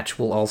patch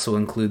will also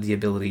include the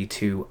ability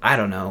to, I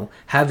don't know,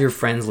 have your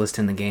friends list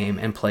in the game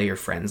and play your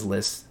friends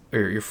list,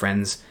 or your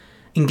friends,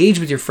 engage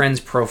with your friends'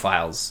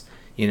 profiles,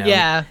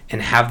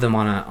 and have them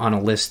on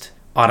a list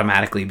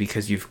automatically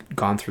because you've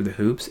gone through the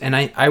hoops. And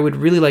I would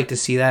really like to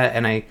see that.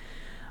 And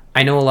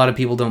I know a lot of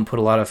people don't put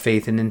a lot of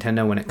faith in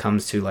Nintendo when it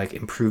comes to like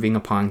improving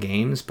upon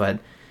games, but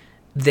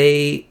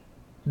they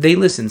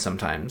listen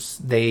sometimes.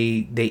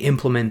 They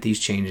implement these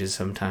changes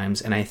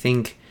sometimes, and I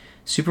think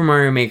Super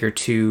Mario Maker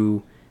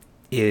 2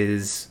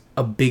 is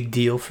a big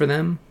deal for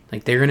them.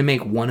 Like, they're going to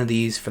make one of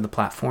these for the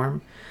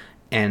platform,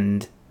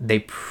 and they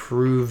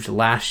proved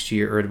last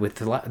year, or with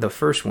the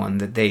first one,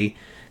 that they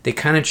they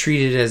kind of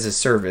treated it as a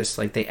service.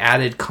 Like, they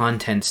added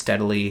content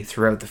steadily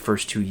throughout the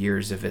first 2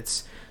 years of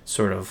its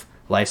sort of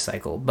life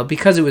cycle. But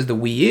because it was the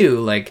Wii U,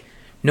 like,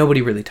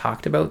 nobody really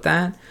talked about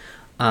that.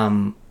 But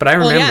I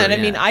remember. Well, yeah, and I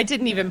mean, I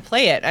didn't even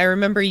play it. I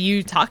remember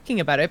you talking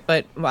about it,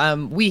 but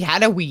we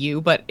had a Wii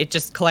U, but it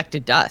just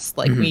collected dust.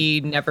 Like,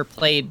 we never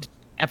played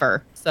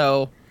ever.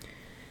 So,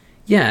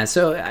 yeah,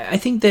 so I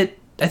think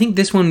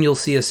this one you'll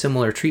see a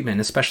similar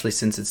treatment, especially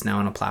since it's now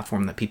on a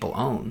platform that people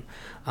own.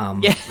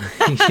 yeah.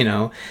 You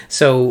know,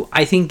 so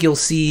I think you'll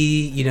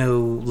see, you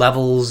know,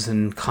 levels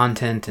and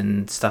content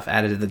and stuff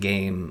added to the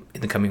game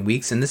in the coming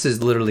weeks. And this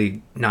is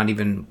literally not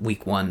even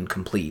week 1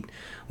 complete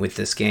with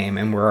this game.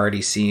 And we're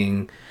already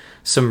seeing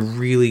some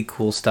really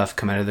cool stuff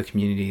come out of the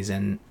communities.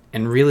 And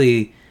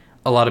really,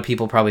 a lot of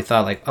people probably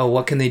thought, like, oh,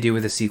 what can they do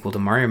with a sequel to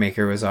Mario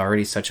Maker? It was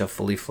already such a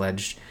fully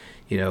fledged,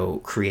 you know,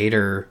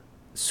 creator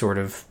sort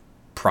of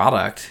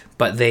product.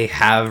 But they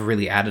have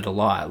really added a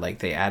lot. Like,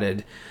 they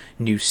added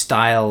new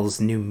styles,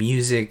 new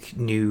music,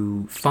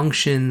 new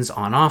functions,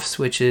 on-off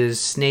switches,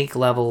 snake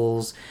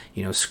levels,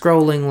 you know,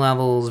 scrolling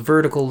levels,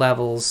 vertical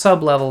levels,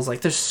 sub-levels.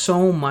 Like, there's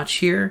so much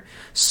here.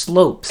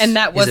 Slopes. And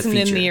that wasn't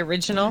in the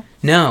original?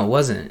 No, it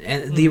wasn't.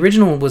 And the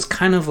original was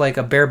kind of like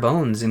a bare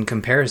bones in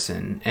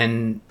comparison.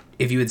 And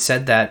if you had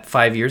said that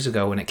 5 years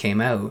ago when it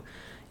came out,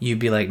 you'd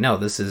be like, no,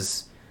 this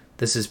is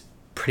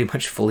pretty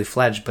much fully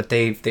fledged. But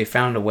they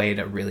found a way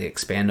to really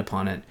expand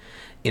upon it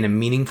in a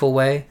meaningful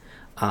way.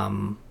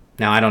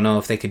 Now, I don't know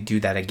if they could do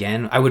that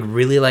again. I would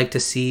really like to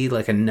see,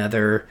 like,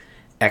 another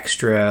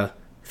extra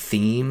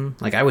theme.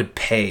 Like, I would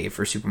pay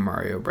for Super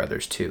Mario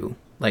Brothers 2.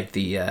 Like,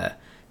 the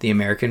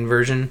American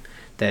version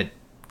that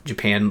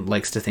Japan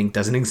likes to think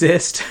doesn't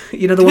exist.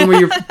 You know, the one where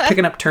you're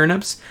picking up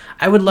turnips?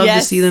 I would love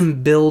to see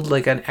them build,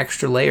 like, an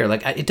extra layer.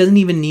 Like, it doesn't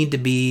even need to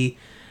be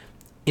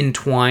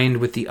entwined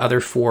with the other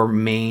 4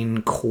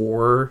 main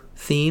core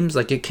themes.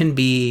 Like, it can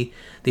be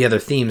the other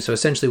themes. So,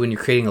 essentially, when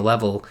you're creating a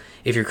level,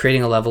 if you're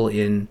creating a level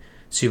in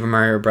Super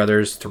Mario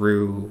Brothers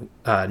through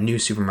New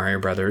Super Mario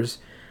Brothers,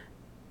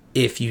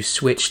 if you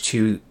switch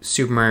to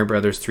Super Mario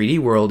Brothers 3D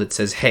World, it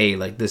says, hey,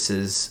 like, this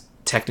is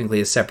technically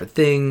a separate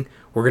thing.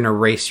 We're going to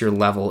erase your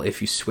level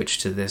if you switch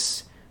to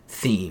this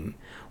theme.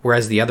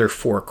 Whereas the other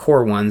 4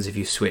 core ones, if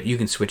you switch, you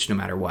can switch no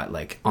matter what,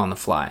 like, on the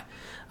fly.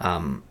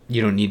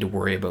 You don't need to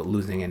worry about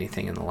losing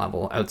anything in the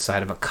level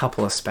outside of a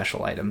couple of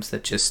special items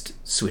that just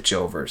switch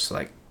over. So,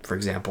 like, for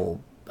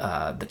example,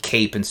 the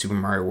cape in Super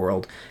Mario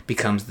World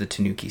becomes the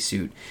Tanuki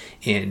suit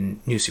in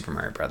New Super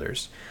Mario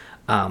Brothers.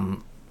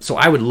 So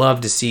I would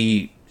love to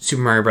see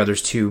Super Mario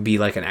Brothers 2 be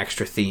like an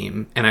extra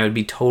theme, and I would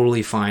be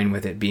totally fine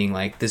with it being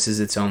like, this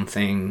is its own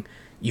thing.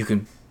 You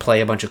can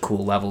play a bunch of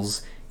cool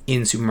levels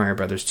in Super Mario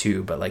Brothers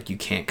 2, but like, you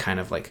can't kind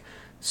of like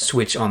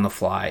switch on the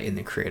fly in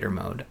the creator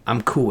mode.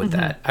 I'm cool with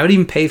that. I would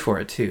even pay for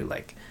it too.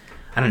 Like,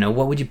 I don't know,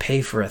 what would you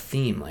pay for a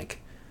theme? Like,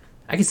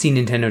 I could see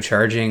Nintendo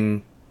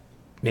charging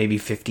maybe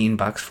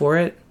 $15 for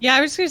it. Yeah,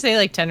 I was gonna say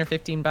like $10 or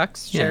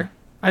 $15. Sure, yeah,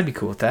 I'd be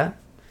cool with that.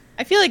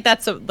 I feel like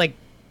that's a like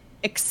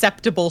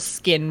acceptable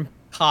skin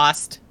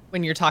cost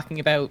when you're talking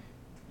about,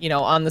 you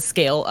know, on the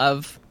scale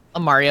of a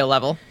Mario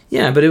level.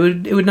 Yeah, but it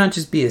would not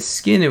just be a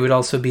skin; it would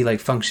also be like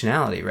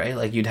functionality, right?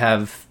 Like, you'd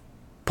have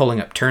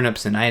pulling up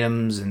turnips and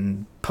items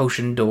and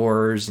potion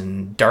doors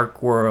and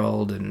Dark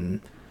World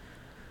and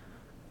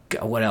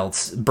what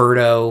else?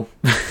 Birdo.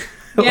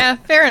 Yeah,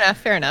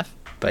 fair enough.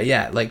 But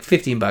yeah, like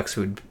 $15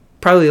 would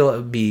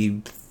probably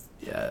be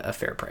a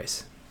fair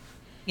price.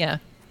 Yeah.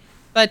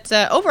 But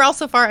overall,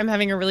 so far, I'm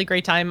having a really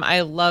great time.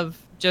 I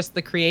love just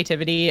the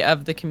creativity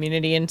of the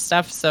community and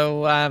stuff.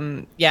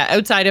 So, yeah,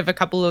 outside of a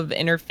couple of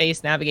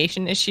interface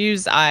navigation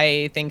issues,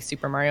 I think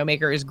Super Mario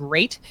Maker is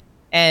great.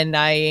 And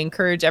I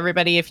encourage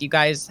everybody, if you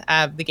guys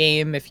have the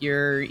game, if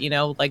you're, you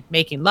know, like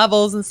making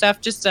levels and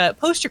stuff, just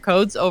post your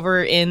codes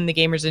over in the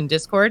Gamers in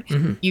Discord.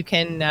 You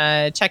can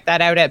check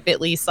that out at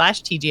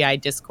bit.ly/TGI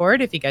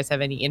Discord if you guys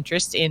have any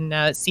interest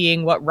in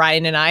seeing what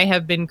Ryan and I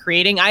have been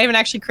creating. I haven't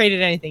actually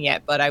created anything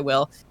yet, but I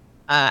will.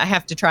 I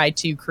have to try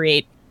to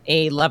create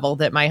a level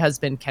that my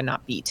husband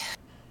cannot beat.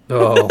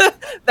 Oh,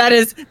 that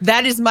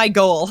is my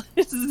goal.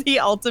 This is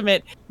the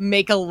ultimate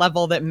make a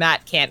level that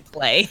Matt can't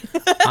play.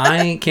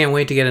 I can't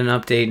wait to get an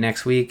update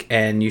next week,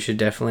 and you should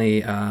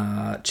definitely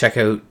check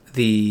out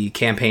the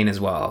campaign as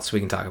well, so we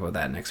can talk about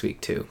that next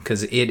week too,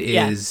 because it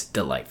is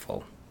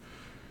delightful.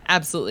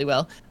 Absolutely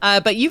will.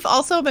 But you've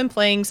also been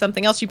playing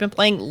something else. You've been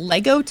playing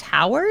Lego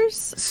Towers.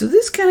 So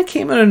this kind of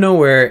came out of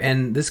nowhere,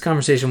 and this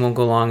conversation won't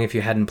go long if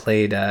you hadn't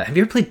played. Have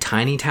you ever played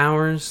Tiny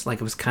Towers?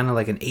 Like, it was kind of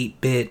like an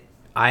 8-bit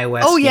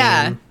iOS game.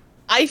 Yeah.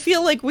 I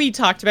feel like we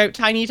talked about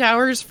Tiny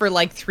Towers for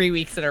like 3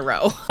 weeks in a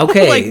row.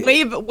 Okay. Like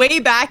way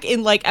back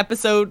in like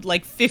episode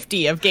like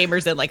 50 of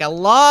Gamers in, like a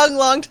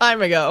long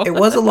time ago. It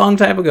was a long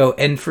time ago.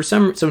 And for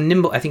so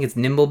Nimble, I think it's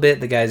Nimblebit,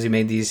 the guys who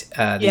made these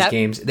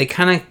games, they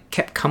kind of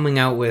kept coming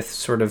out with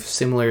sort of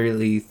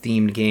similarly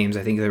themed games.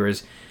 I think there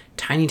was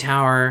Tiny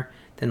Tower,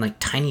 then like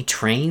Tiny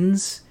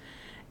Trains,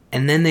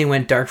 and then they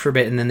went dark for a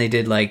bit, and then they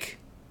did like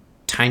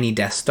Tiny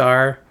Death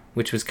Star,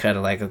 which was kind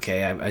of like,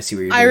 okay, I see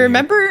what you're I doing here.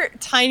 remember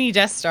Tiny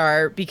Death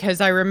Star because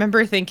I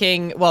remember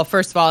thinking, well,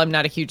 first of all, I'm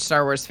not a huge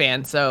Star Wars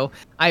fan, so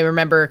I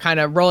remember kind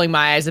of rolling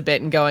my eyes a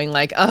bit and going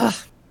like, ugh,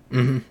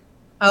 Mm-hmm.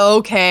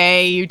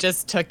 okay, you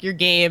just took your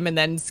game and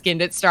then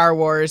skinned it Star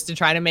Wars to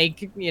try to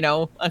make,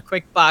 a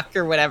quick buck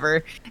or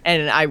whatever.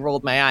 And I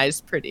rolled my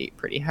eyes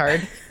pretty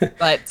hard.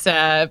 But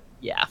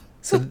yeah.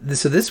 So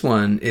this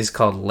one is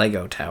called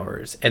Lego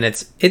Towers, and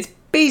it's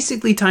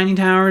basically Tiny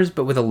Towers,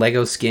 but with a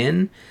Lego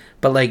skin,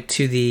 but like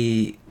to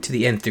the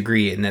nth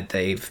degree, in that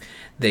they've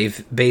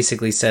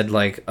basically said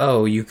like,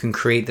 oh, you can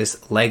create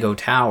this Lego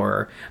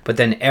tower, but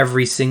then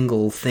every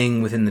single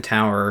thing within the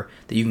tower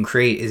that you can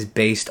create is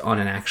based on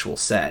an actual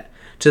set.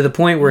 To the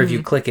point where if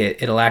you click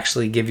it, it'll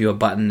actually give you a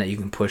button that you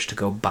can push to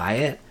go buy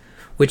it,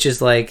 which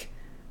is like,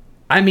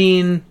 I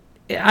mean,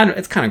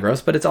 it's kind of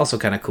gross, but it's also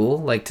kind of cool.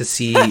 Like to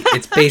see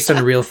it's based on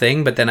a real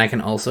thing, but then I can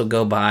also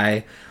go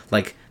buy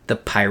like the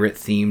pirate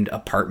themed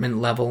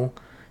apartment level.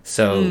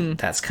 So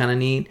that's kind of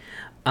neat.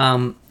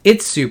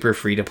 It's super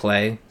free to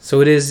play.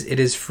 So it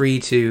is free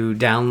to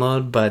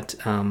download, but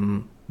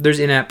there's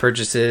in-app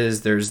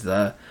purchases. There's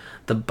the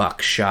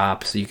buck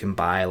shop, so you can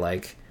buy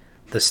like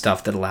the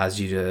stuff that allows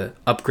you to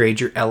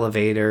upgrade your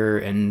elevator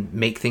and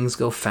make things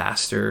go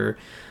faster.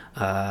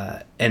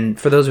 And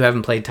for those who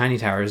haven't played Tiny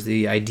Towers,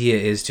 the idea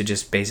is to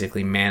just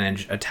basically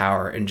manage a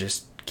tower and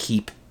just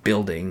keep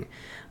building.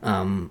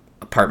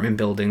 Apartment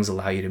buildings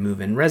allow you to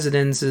move in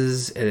residents,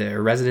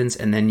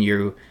 and then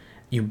you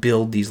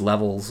build these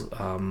levels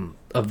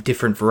of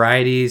different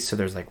varieties. So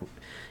there's like,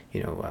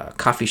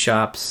 coffee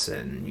shops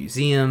and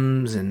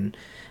museums and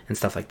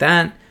stuff like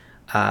that.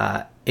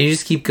 And you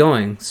just keep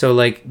going. So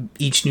like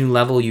each new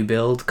level you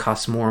build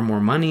costs more and more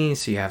money.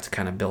 So you have to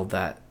kind of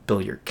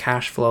build your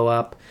cash flow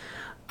up.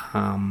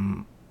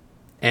 And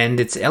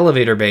it's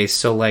elevator based.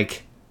 So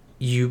like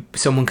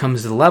someone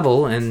comes to the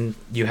level and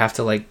you have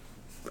to like,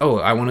 oh,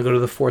 I want to go to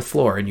the 4th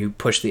floor, and you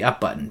push the up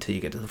button till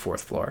you get to the 4th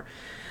floor.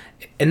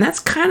 And that's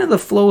kind of the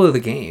flow of the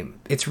game.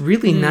 It's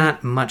really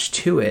not much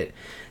to it.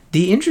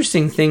 The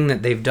interesting thing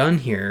that they've done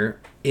here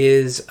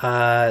is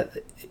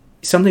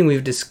something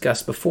we've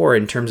discussed before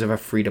in terms of a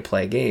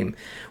free-to-play game,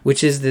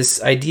 which is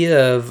this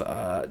idea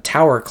of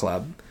Tower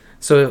Club.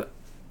 So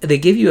they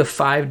give you a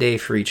 5-day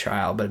free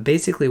trial, but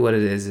basically what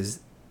it is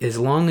as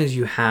long as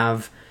you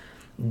have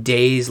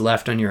days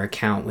left on your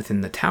account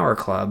within the Tower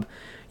Club,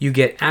 you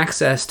get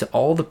access to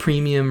all the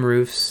premium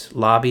roofs,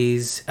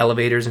 lobbies,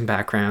 elevators, and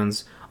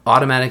backgrounds,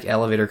 automatic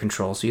elevator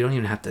control, so you don't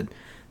even have to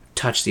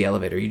touch the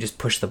elevator. You just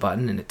push the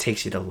button and it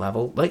takes you to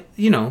level, like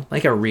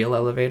a real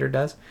elevator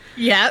does.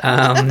 Yeah.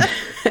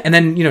 And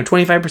then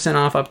 25%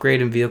 off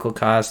upgrade and vehicle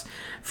costs,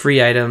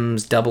 free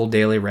items, double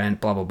daily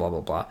rent, blah blah blah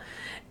blah blah.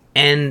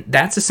 And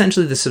that's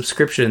essentially the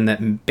subscription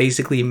that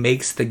basically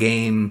makes the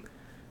game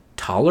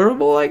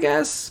tolerable, I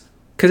guess.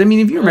 Because I mean,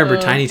 if you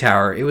remember Tiny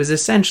Tower, it was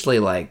essentially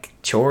like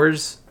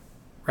chores,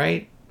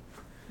 right?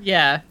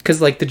 Yeah. Because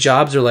like the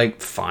jobs are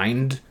like,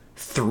 find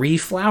 3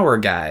 flower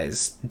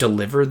guys,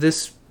 deliver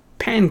this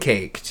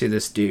pancake to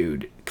this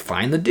dude,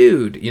 find the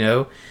dude,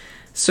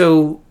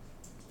 So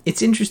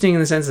it's interesting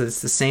in the sense that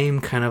it's the same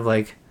kind of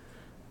like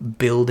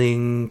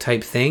building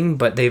type thing,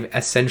 but they've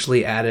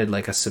essentially added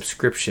like a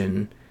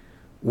subscription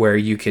where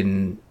you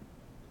can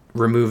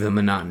remove the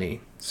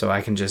monotony. So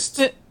I can just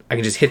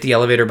hit the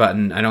elevator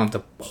button. I don't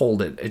have to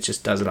hold it. It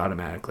just does it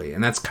automatically.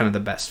 And that's kind of the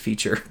best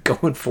feature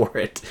going for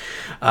it,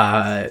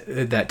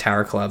 that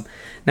Tower Club.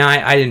 Now,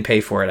 I didn't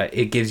pay for it.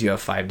 It gives you a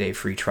 5-day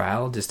free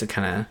trial just to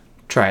kind of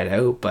try it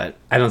out. But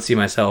I don't see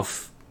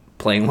myself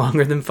playing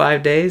longer than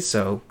 5 days,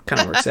 so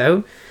kind of works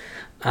out.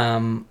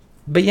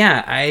 But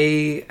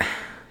yeah,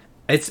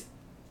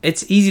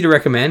 it's easy to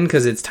recommend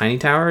because it's Tiny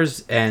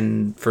Towers,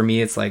 and for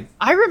me it's like,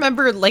 I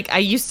remember like I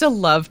used to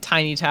love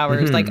Tiny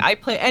Towers. Like I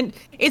play, and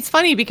it's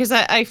funny because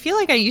I feel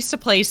like I used to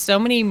play so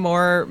many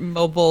more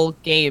mobile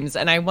games,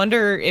 and I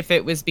wonder if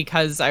it was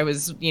because I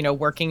was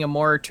working a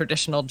more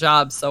traditional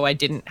job, so I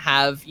didn't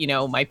have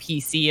my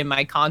PC and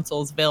my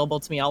consoles available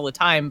to me all the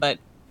time. But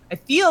I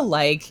feel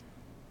like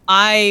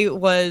I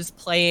was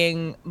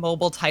playing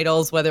mobile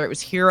titles, whether it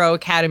was Hero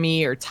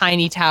Academy or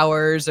Tiny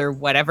Towers or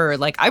whatever.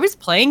 Like I was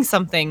playing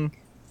something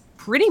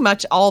pretty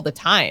much all the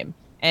time.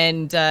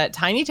 And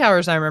Tiny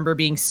Towers, I remember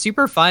being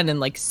super fun and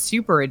like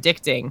super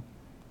addicting.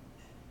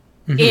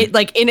 It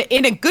like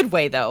in a good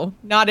way though,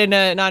 not in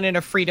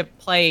a free to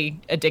play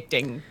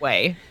addicting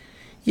way.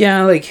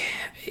 Yeah, like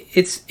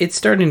it's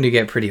starting to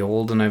get pretty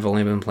old, and I've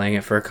only been playing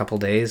it for a couple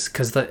days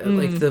because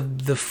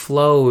the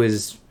flow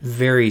is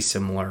very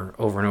similar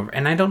over and over.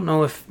 And I don't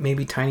know if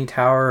maybe Tiny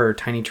Tower or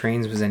Tiny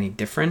Trains was any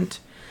different.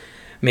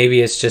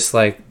 Maybe it's just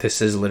like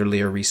this is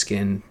literally a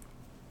reskin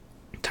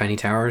Tiny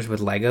Towers with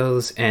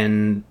Legos,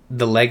 and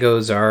the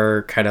Legos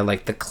are kind of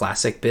like the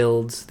classic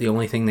builds. The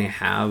only thing they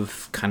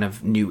have kind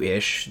of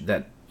new-ish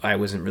that I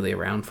wasn't really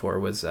around for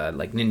was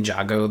like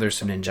Ninjago. There's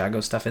some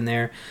Ninjago stuff in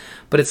there,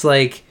 but it's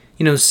like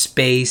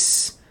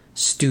space,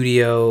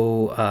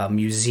 studio,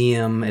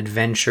 museum,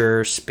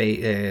 adventure,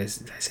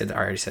 space. I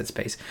already said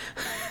space.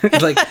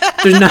 Like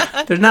there's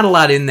not a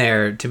lot in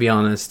there, to be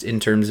honest, in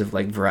terms of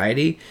like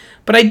variety.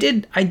 But I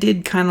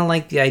did kind of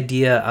like the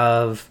idea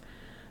of,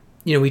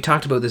 we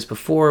talked about this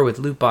before with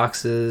loot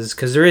boxes,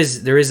 because there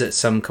is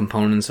some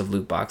components of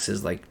loot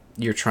boxes, like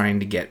you're trying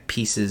to get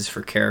pieces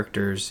for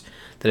characters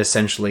that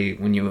essentially,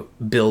 when you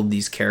build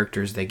these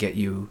characters, they get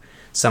you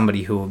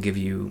somebody who will give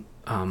you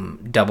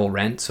double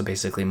rent, so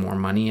basically more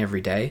money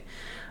every day.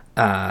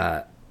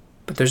 But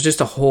there's just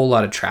a whole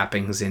lot of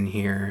trappings in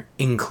here,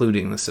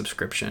 including the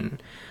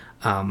subscription.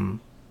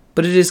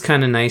 But it is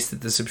kind of nice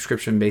that the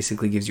subscription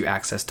basically gives you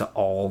access to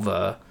all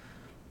the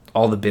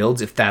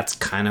builds, if that's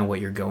kind of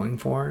what you're going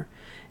for.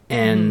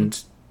 And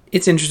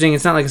it's interesting.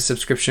 It's not like a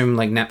subscription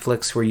like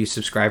Netflix where you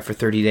subscribe for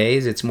 30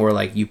 days. It's more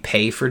like you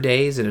pay for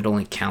days, and it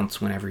only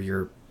counts whenever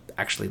you're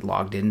actually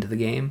logged into the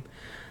game.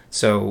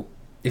 So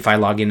if I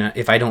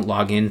don't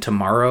log in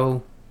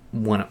tomorrow,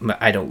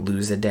 I don't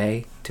lose a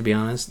day, to be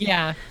honest.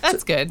 Yeah,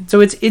 that's good.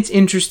 So it's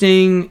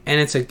interesting, and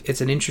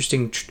it's an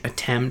interesting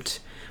attempt,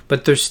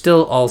 but there's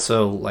still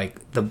also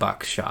like the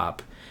buck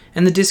shop.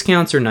 And the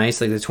discounts are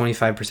nice, like the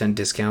 25%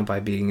 discount by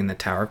being in the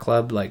Tower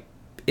Club. Like,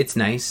 it's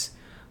nice,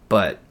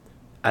 but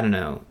I don't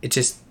know. It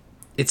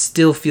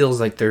still feels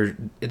like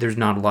there's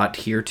not a lot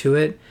here to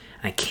it.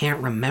 And I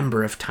can't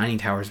remember if Tiny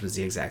Towers was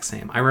the exact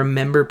same. I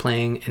remember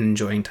playing and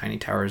enjoying Tiny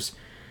Towers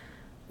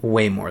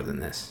way more than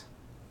this.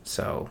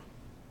 So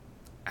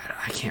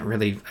I can't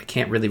really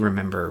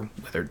remember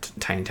whether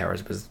Tiny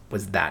Towers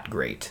was that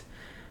great.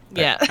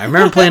 But yeah. I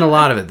remember playing a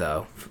lot of it,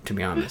 though, to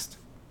be honest.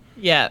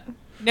 Yeah.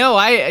 No,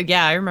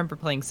 I remember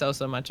playing so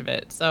much of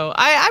it. So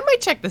I might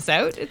check this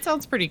out. It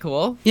sounds pretty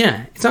cool.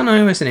 Yeah, it's on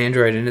iOS and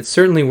Android, and it's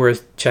certainly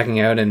worth checking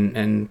out.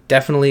 And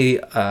definitely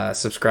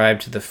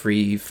subscribe to the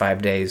free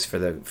 5 days for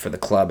the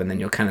club, and then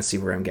you'll kind of see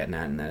where I'm getting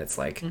at. And that it's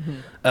like,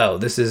 oh,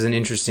 this is an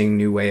interesting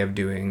new way of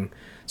doing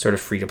sort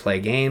of free to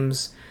play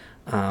games.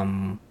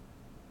 And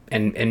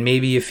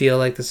maybe you feel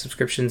like the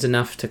subscription's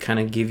enough to kind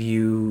of give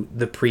you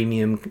the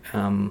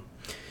premium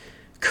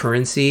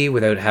currency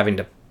without having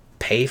to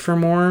pay for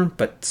more,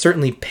 but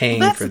certainly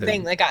paying for the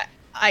thing. Like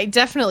I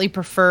definitely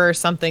prefer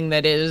something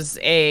that is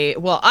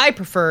I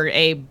prefer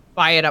a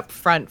buy it up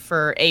front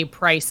for a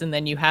price and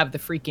then you have the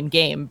freaking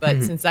game.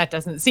 But since that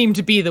doesn't seem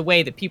to be the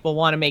way that people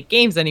want to make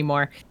games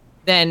anymore,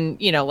 then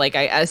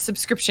a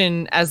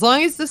subscription, as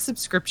long as the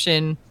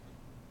subscription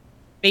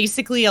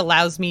basically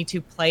allows me to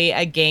play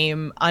a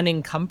game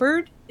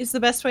unencumbered, is the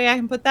best way I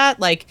can put that.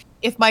 Like,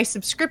 if my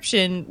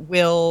subscription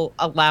will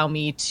allow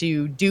me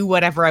to do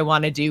whatever I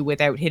want to do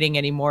without hitting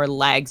any more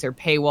lags or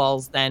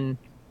paywalls, then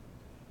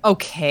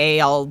okay,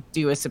 I'll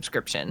do a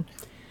subscription.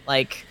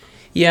 Like,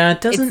 yeah,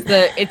 it doesn't.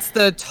 It's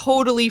the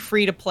totally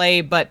free to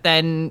play, but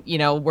then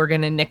we're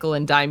gonna nickel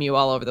and dime you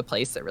all over the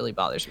place. That really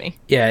bothers me.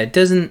 Yeah, it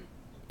doesn't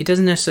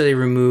necessarily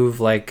remove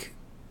like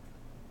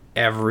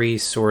every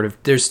sort of.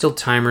 There's still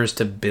timers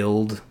to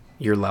build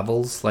your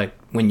levels. Like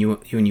when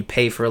you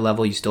pay for a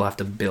level, you still have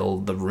to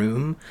build the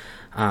room.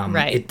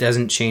 Right. It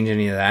doesn't change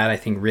any of that. I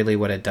think really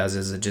what it does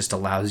is it just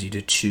allows you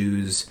to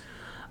choose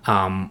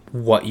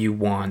what you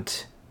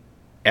want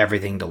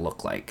everything to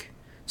look like.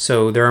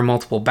 So there are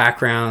multiple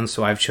backgrounds.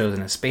 So I've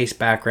chosen a space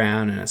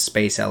background and a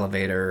space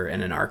elevator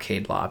and an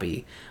arcade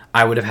lobby.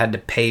 I would have had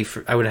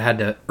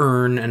to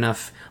earn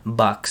enough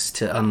bucks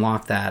to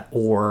unlock that,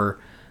 or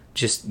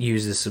just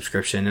use the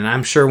subscription. And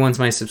I'm sure once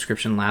my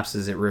subscription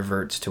lapses, it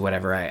reverts to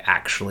whatever I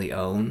actually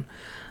own.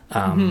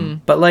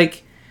 But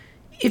like,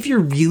 if you're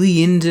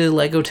really into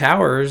Lego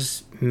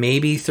Towers,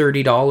 maybe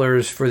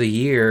 $30 for the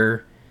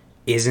year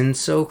isn't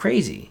so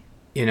crazy.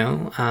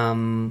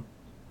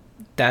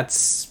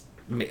 That's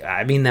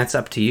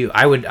up to you.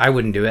 I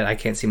wouldn't do it. I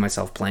can't see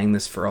myself playing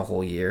this for a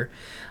whole year.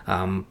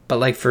 But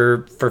like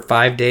for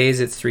 5 days,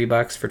 it's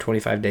 $3. For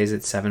 25 days,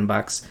 it's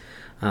 $7.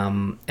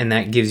 And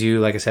that gives you,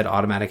 like I said,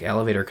 automatic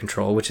elevator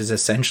control, which is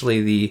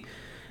essentially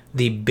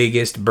the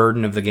biggest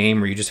burden of the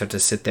game, where you just have to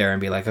sit there and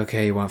be like,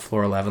 okay, you want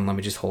floor 11, let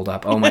me just hold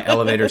up. Oh, my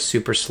elevator's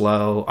super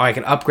slow. Oh, I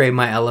can upgrade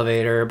my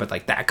elevator, but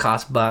like that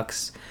costs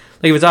bucks.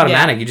 Like if it's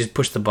automatic, you just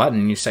push the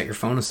button, you set your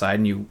phone aside,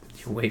 and you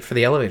wait for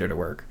the elevator to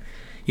work.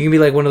 You can be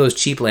like one of those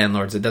cheap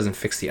landlords that doesn't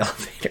fix the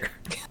elevator.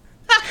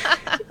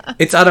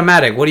 It's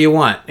automatic. What do you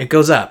want? It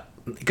goes up.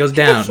 It goes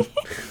down.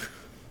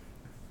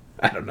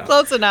 I don't know.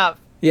 Close enough.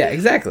 Yeah,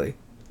 exactly.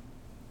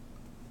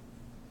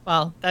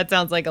 Well, that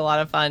sounds like a lot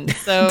of fun.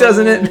 So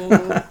doesn't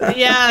it?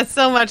 Yeah,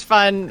 so much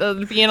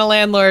fun. Being a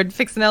landlord,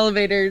 fixing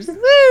elevators.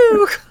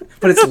 Woo!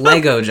 But it's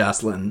Lego,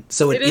 Jocelyn.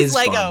 So it is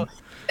Lego. Fun.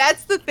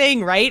 That's the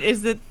thing, right?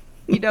 Is that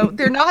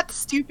they're not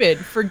stupid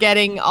for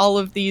getting all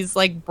of these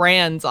like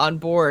brands on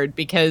board,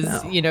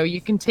 because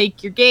you can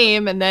take your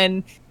game and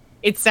then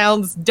it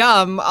sounds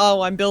dumb.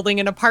 Oh, I'm building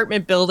an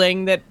apartment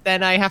building that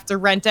then I have to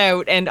rent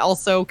out and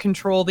also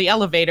control the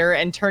elevator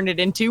and turn it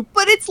into,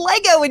 but it's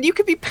Lego and you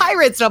could be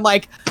pirates. And I'm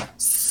like,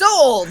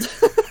 sold.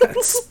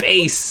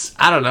 Space.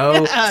 I don't know.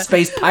 Yeah.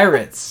 Space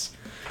pirates.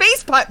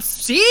 Space pirates.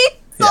 See?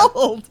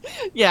 Sold.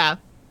 Yeah.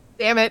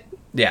 Damn it.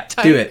 Yeah,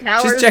 Tiny do it.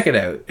 towers. Just check it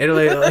out. It'll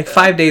like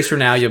 5 days from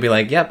now, you'll be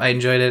like, "Yep, I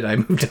enjoyed it. I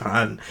moved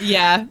on."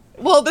 Yeah.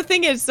 Well, the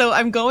thing is, so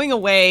I'm going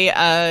away,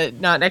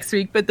 not next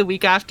week, but the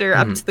week after,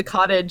 up to the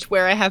cottage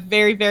where I have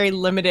very, very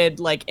limited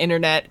like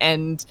internet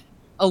and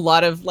a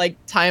lot of like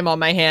time on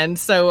my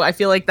hands. So I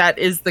feel like that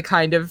is the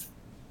kind of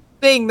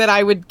thing that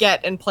I would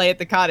get and play at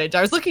the cottage.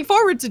 I was looking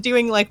forward to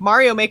doing like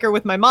Mario Maker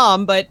with my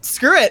mom, but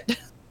screw it.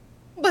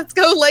 Let's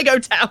go Lego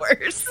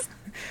Towers.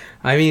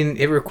 I mean,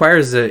 it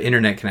requires an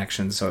internet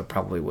connection, so it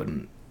probably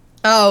wouldn't.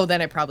 Oh, then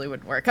it probably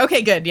wouldn't work.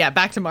 Okay, good. Yeah,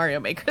 back to Mario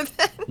Maker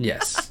then.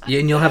 Yes. Yeah,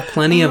 and you'll have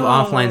plenty of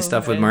offline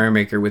stuff with man. Mario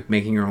Maker with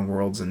making your own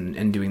worlds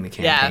and doing the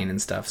campaign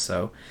and stuff.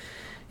 So,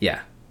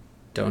 yeah.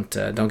 Don't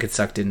get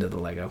sucked into the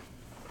Lego.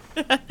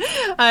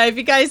 If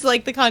you guys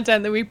like the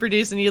content that we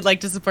produce and you'd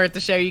like to support the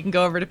show, you can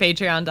go over to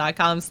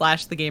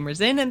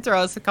patreon.com/thegamersin and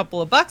throw us a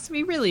couple of bucks.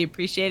 We really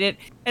appreciate it.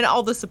 And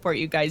all the support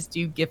you guys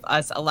do give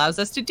us allows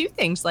us to do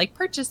things like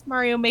purchase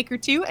Mario Maker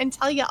 2 and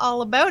tell you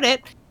all about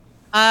it.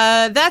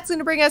 That's going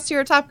to bring us to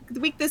our topic of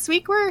the week this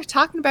week. We're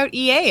talking about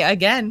EA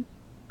again.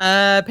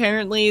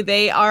 Apparently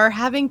they are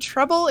having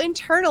trouble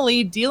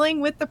internally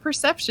dealing with the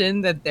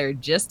perception that they're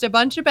just a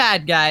bunch of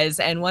bad guys,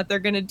 and what they're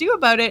going to do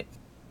about it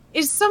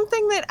is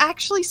something that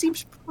actually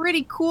seems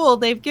pretty cool.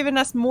 They've given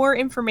us more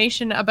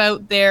information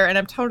about their, and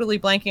I'm totally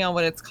blanking on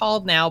what it's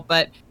called now,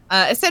 but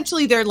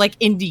essentially their like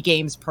indie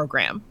games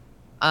program.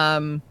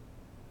 Do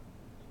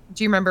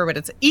you remember what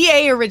it's?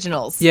 EA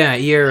Originals. Yeah,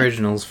 EA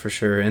Originals for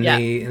sure. And Yeah.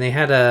 they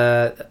had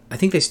I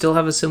think they still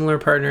have a similar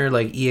partner,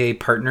 like EA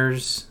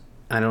Partners.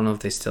 I don't know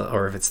if they still,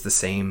 or if it's the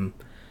same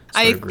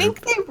sort I of group.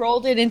 think they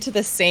rolled it into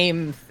the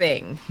same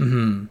thing,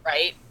 Mm-hmm.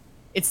 right?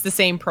 It's the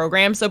same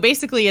program. So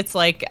basically it's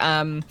like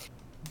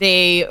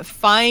they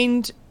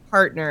find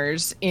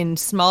partners in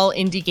small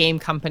indie game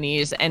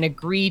companies and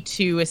agree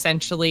to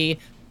essentially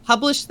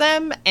publish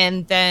them.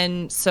 And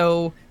then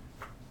so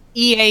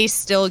EA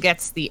still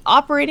gets the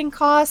operating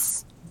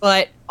costs,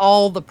 but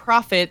all the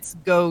profits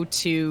go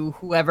to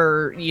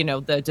whoever,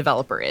 the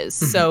developer is.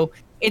 Mm-hmm. So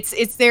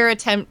it's their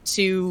attempt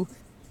to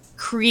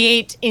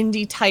create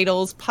indie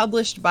titles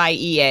published by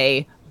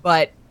EA,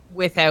 but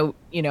without,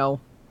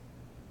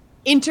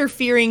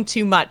 interfering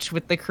too much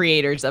with the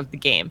creators of the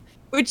game.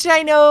 Which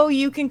I know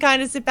you can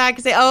kind of sit back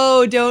and say,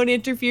 oh, don't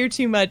interfere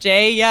too much,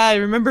 eh? Yeah,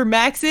 remember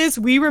Maxis?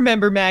 We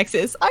remember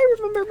Maxis. I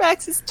remember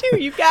Maxis too,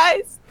 you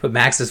guys. But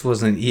Maxis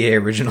wasn't an EA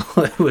original.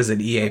 It was an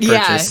EA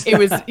purchase. It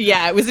was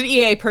an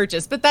EA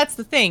purchase. But that's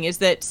the thing, is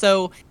that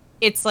so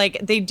it's like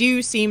they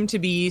do seem to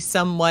be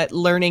somewhat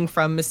learning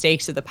from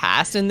mistakes of the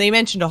past. And they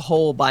mentioned a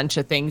whole bunch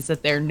of things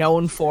that they're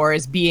known for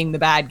as being the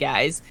bad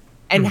guys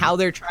and how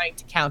they're trying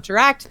to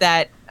counteract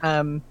that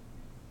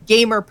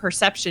gamer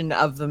perception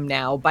of them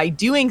now by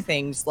doing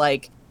things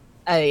like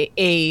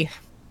a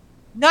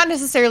not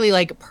necessarily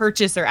like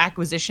purchase or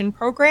acquisition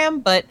program,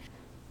 but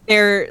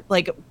they're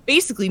like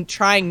basically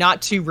trying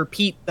not to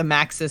repeat the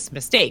Maxis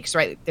mistakes,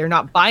 right? They're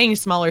not buying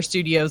smaller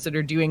studios that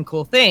are doing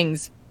cool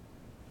things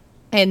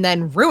and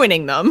then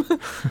ruining them.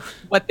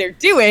 What they're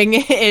doing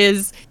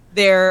is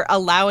they're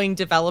allowing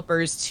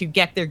developers to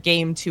get their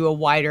game to a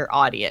wider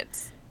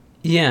audience.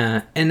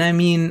 Yeah, and I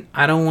mean,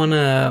 I don't want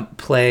to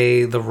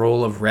play the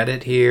role of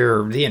Reddit here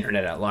or the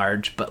internet at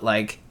large, but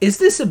like, is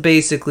this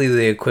basically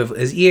the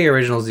equivalent? Is EA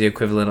Originals the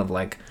equivalent of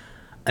like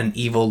an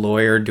evil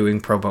lawyer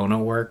doing pro bono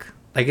work?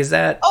 Like, is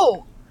that?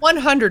 Oh,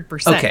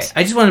 100%. Okay,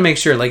 I just want to make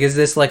sure. Like, is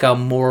this like a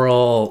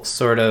moral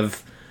sort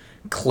of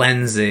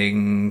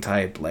cleansing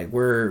type? Like,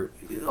 we're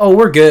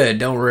good,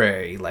 don't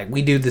worry. Like,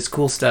 we do this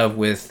cool stuff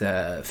with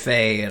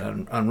Faye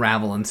and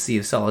Unravel and Sea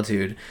of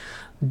Solitude.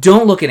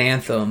 Don't look at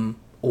Anthem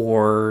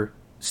or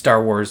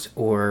Star Wars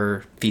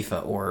or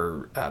FIFA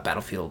or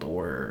Battlefield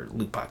or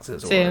loot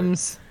boxes or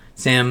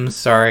Sims,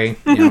 sorry,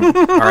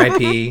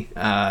 RIP,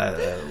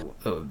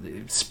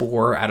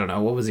 Spore, I don't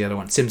know, what was the other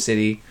one?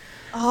 SimCity.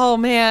 Oh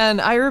man,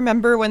 I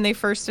remember when they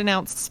first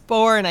announced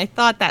Spore and I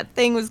thought that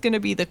thing was going to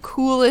be the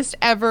coolest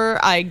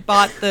ever. I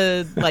bought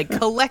the like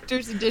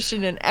collector's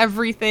edition and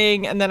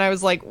everything, and then I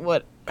was like,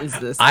 what is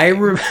this?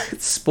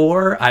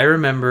 Spore, I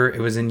remember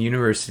it was in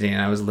university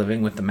and I was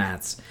living with the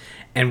Mats.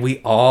 And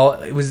it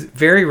was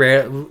very rare.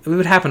 It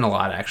would happen a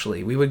lot,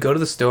 actually. We would go to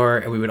the store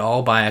and we would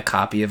all buy a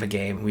copy of a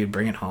game and we'd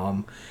bring it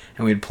home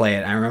and we'd play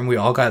it. I remember we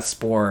all got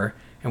Spore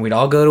and we'd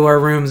all go to our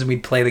rooms and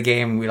we'd play the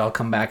game and we'd all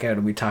come back out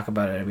and we'd talk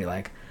about it and be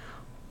like,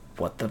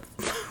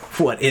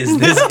 what is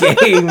this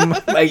game?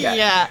 Like,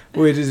 yeah.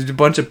 We're just a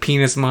bunch of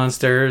penis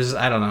monsters.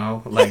 I don't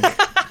know. Like,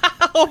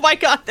 oh my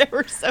god, there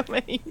were so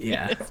many.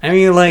 Yeah. I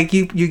mean, like,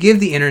 you give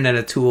the internet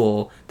a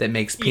tool that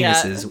makes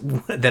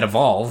penises that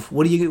evolve.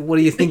 What do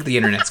you think the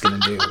internet's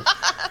going to do?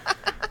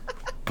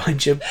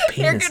 Bunch of penises.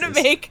 They're going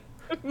to make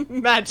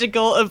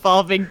magical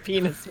evolving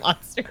penis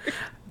monsters.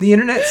 The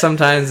internet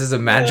sometimes is a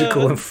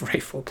magical and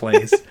frightful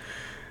place.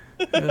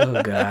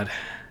 Oh god.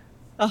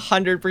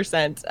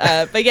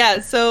 100%. But yeah,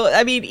 so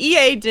I mean,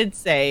 EA did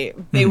say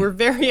they were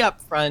very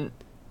upfront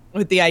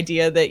with the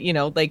idea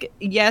that, like,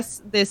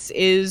 yes, this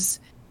is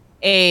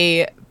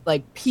a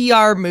like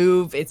PR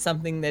move. It's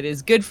something that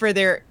is good for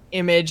their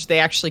image. They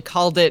actually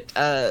called it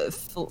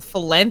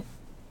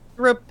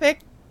philanthropic.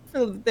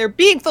 They're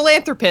being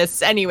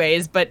philanthropists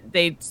anyways, but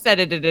they said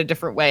it in a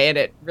different way, and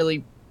it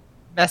really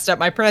messed up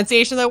my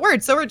pronunciation of that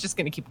word, so we're just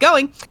going to keep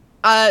going.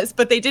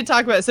 But they did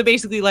talk about it. So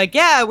basically, like,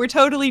 yeah, we're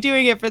totally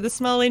doing it for the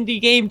small indie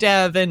game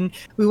dev, and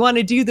we want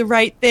to do the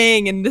right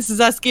thing, and this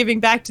is us giving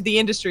back to the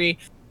industry.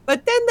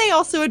 But then they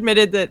also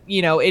admitted that,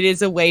 you know, it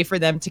is a way for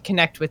them to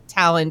connect with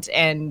talent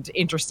and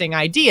interesting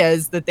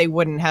ideas that they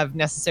wouldn't have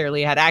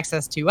necessarily had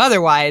access to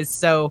otherwise.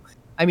 So,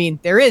 I mean,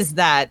 there is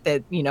that,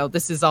 you know,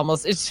 this is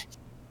almost, it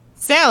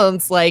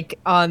sounds like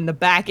on the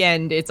back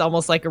end, it's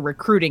almost like a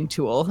recruiting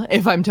tool,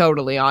 if I'm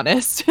totally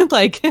honest.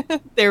 Like,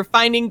 they're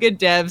finding good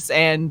devs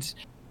and,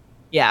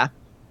 yeah.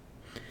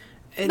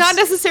 Not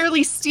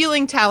necessarily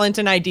stealing talent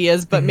and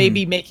ideas, but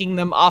maybe making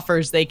them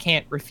offers they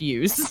can't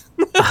refuse.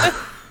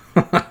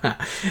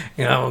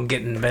 You know,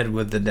 get in bed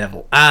with the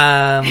devil.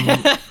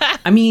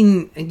 I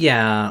mean,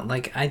 yeah,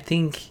 like, I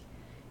think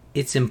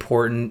it's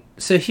important.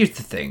 So here's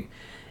the thing.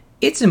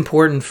 It's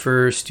important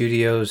for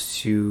studios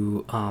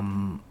to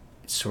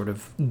sort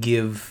of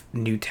give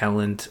new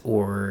talent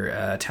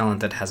or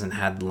talent that hasn't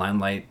had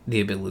limelight the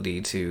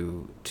ability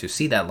to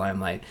see that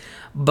limelight.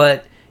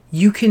 But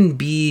you can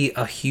be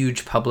a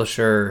huge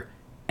publisher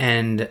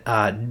and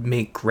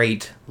make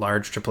great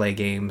large AAA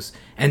games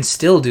and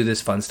still do this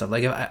fun stuff.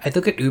 Like, I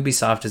look at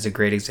Ubisoft as a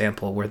great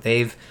example where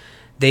they've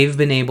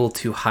been able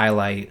to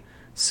highlight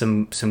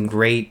some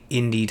great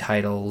indie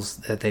titles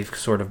that they've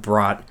sort of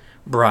brought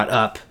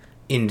up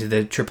into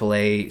the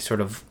AAA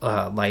sort of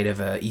light of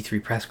a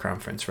E3 press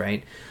conference,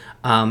 right?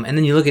 And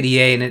then you look at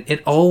EA and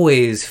it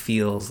always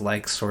feels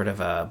like sort of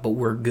but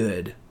we're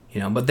good. You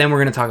know, but then we're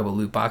going to talk about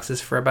loot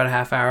boxes for about a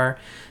half hour,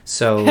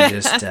 so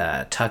just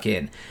tuck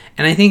in.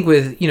 And I think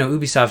with, you know,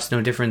 Ubisoft's no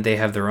different. They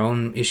have their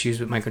own issues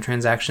with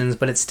microtransactions,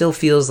 but it still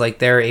feels like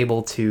they're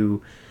able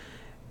to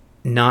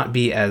not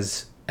be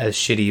as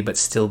shitty, but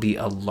still be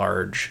a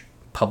large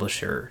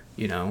publisher,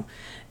 you know?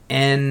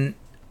 And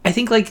I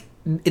think, like,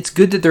 it's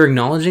good that they're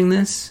acknowledging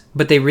this,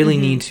 but they really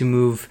need to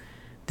move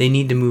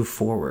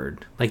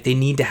forward. Like, they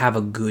need to have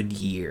a good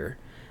year.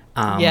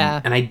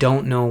 And I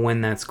don't know when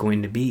that's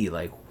going to be.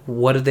 Like,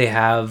 what do they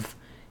have?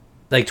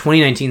 Like,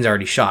 2019's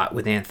already shot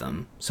with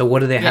Anthem. So what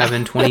do they have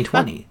in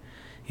 2020?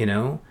 You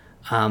know,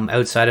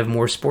 outside of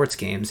more sports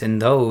games,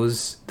 and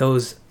those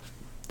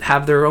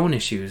have their own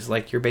issues.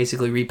 Like, you're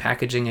basically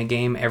repackaging a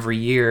game every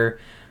year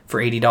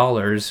for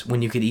 $80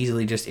 when you could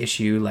easily just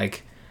issue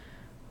like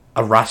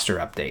a roster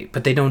update.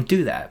 But they don't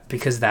do that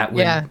because that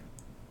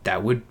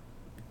would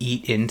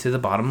eat into the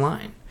bottom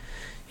line.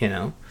 You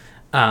know,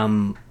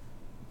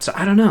 so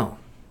I don't know.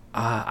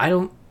 I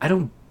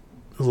don't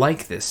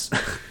like this.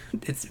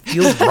 It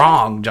feels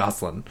wrong,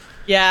 Jocelyn.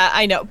 Yeah,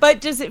 I know.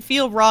 But does it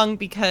feel wrong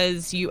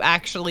because you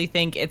actually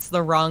think it's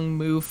the wrong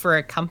move for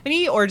a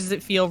company, or does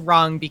it feel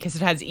wrong because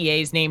it has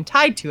EA's name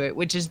tied to it,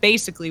 which is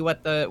basically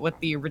what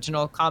the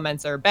original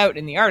comments are about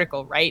in the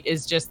article, right?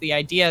 Is just the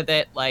idea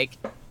that, like,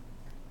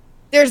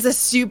 there's a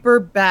super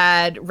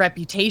bad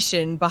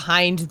reputation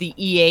behind the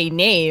EA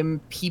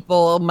name.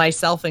 People,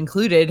 myself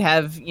included,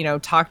 have, you know,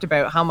 talked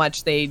about how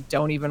much they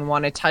don't even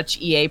want to touch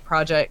EA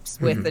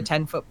projects with the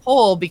 10-foot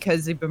pole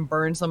because they've been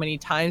burned so many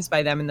times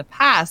by them in the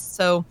past.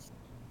 So,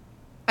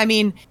 I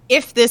mean,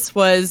 if this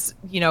was,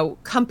 you know,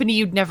 company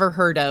you'd never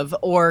heard of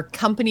or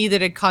company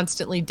that had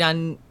constantly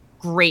done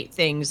great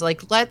things,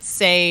 like, let's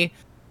say,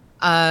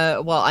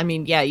 well, I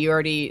mean, yeah, you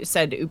already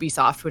said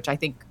Ubisoft, which I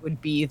think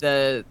would be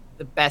the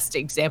best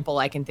example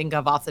I can think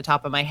of off the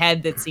top of my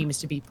head that seems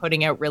to be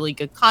putting out really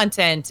good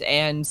content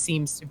and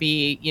seems to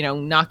be, you know,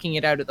 knocking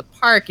it out of the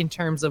park in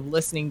terms of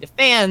listening to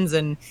fans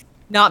and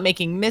not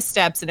making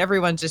missteps, and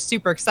everyone's just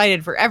super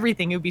excited for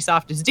everything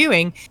Ubisoft is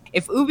doing.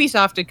 If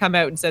Ubisoft had come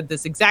out and said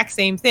this exact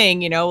same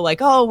thing, you know, like,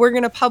 oh, we're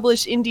going to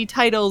publish indie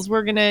titles,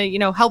 we're going to, you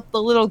know, help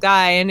the little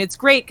guy, and it's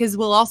great because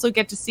we'll also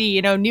get to see,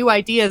 you know, new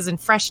ideas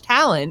and fresh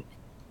talent,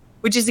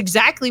 which is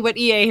exactly what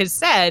EA has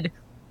said,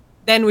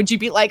 then would you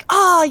be like,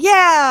 oh,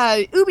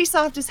 yeah,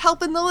 Ubisoft is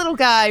helping the little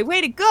guy,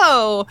 way to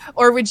go?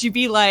 Or would you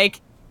be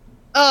like,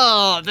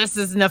 oh, this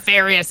is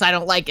nefarious, I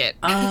don't like it?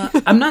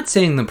 I'm not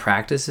saying the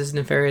practice is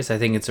nefarious. I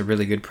think it's a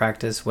really good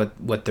practice,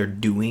 what they're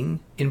doing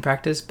in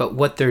practice. But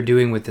what they're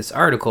doing with this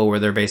article, where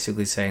they're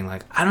basically saying,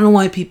 like, I don't know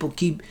why people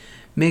keep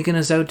making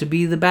us out to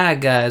be the bad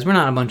guys. We're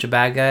not a bunch of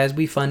bad guys.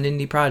 We fund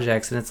indie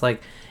projects. And it's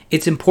like,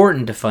 it's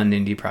important to fund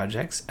indie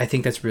projects. I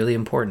think that's really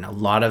important. A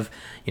lot of,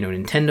 you know,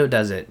 Nintendo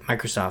does it,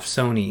 Microsoft,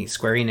 Sony,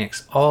 Square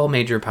Enix, all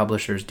major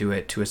publishers do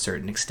it to a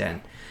certain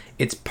extent.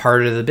 It's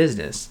part of the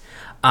business.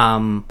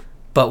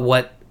 But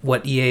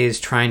what EA is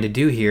trying to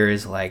do here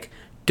is, like,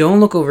 don't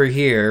look over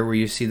here where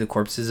you see the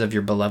corpses of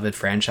your beloved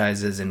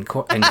franchises and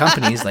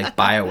companies like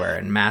BioWare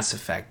and Mass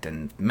Effect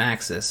and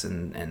Maxis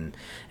and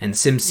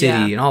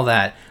SimCity and all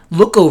that.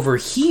 Look over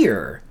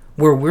here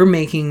where we're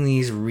making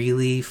these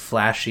really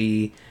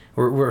flashy...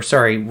 We're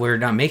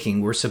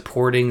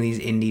supporting these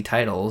indie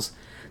titles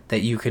that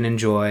you can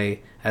enjoy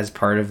as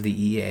part of the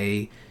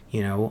EA,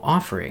 you know,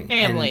 offering.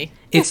 Family.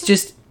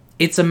 And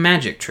it's a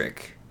magic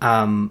trick,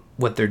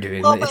 what they're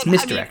doing. Well, it's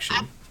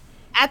misdirection.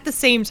 At the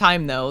same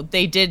time, though,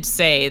 they did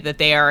say that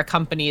they are a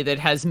company that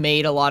has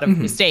made a lot of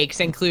mistakes,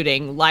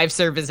 including live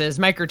services,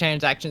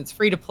 microtransactions,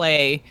 free to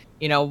play,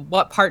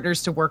 what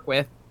partners to work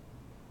with,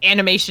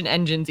 animation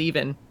engines,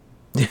 even.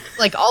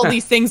 Like, all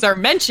these things are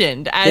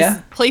mentioned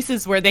as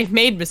places where they've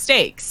made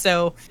mistakes.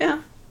 So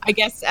I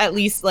guess at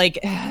least, like,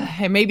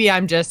 maybe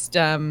I'm just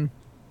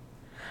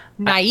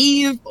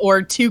naive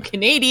or too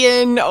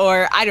Canadian,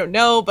 or I don't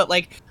know. But,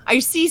 like, I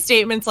see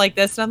statements like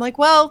this and I'm like,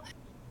 well,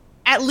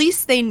 at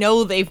least they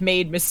know they've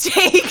made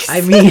mistakes. I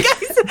mean, like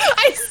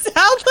I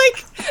sound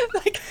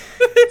like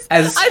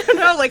I don't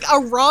know, like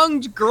a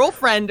wronged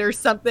girlfriend or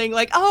something.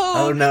 Like,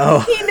 oh no,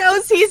 he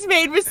knows he's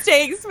made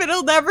mistakes, but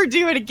he'll never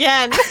do it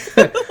again.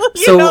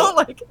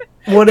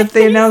 What if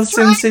they announce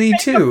SimCity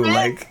 2?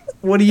 Like,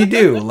 what do you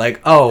do? Like,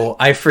 oh,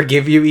 I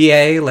forgive you,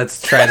 EA.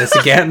 Let's try this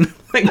again.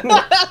 Like,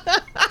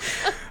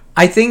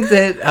 I think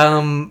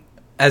that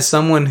as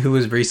someone who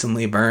was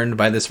recently burned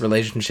by this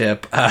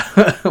relationship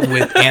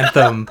with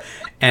Anthem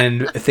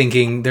and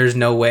thinking there's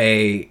no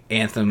way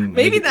Anthem...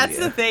 Maybe that's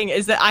the thing,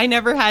 is that I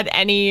never had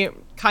any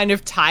kind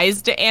of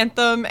ties to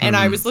Anthem, and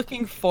I was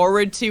looking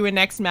forward to a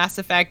next Mass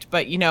Effect,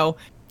 but,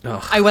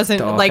 I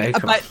wasn't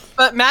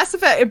but Mass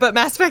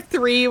Effect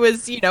 3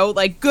 was,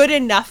 like good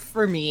enough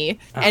for me,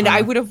 and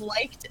I would have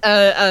liked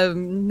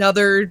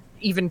another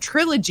even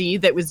trilogy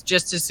that was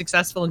just as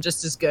successful and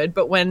just as good.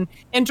 But when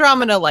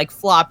Andromeda like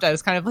flopped, I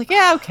was kind of like,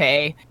 yeah,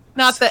 okay,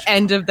 not the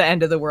end of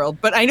the world.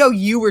 But I know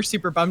you were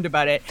super bummed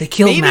about it. They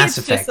killed Mass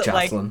Effect,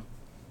 Jocelyn.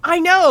 I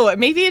know.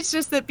 Maybe it's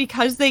just that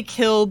because they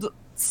killed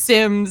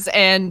Sims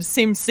and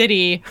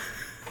SimCity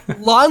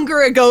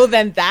longer ago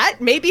than that,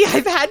 maybe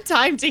I've had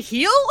time to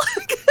heal.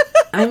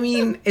 I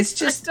mean, it's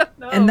just,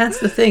 and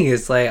that's the thing,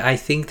 is like, I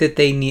think that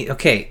they need,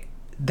 okay,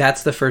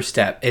 that's the first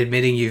step,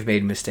 admitting you've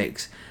made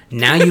mistakes.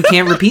 Now you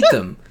can't repeat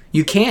them.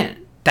 You can't.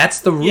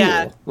 That's the rule.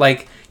 Yeah.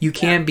 Like, you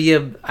can't be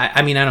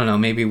I mean, I don't know,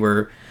 maybe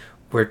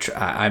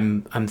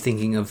I'm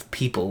thinking of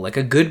people, like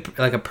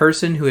a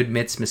person who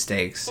admits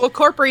mistakes. Well,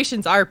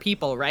 corporations are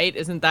people, right?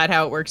 Isn't that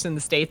how it works in the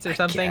States or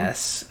something?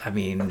 Yes. I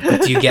mean,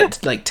 but do you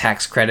get like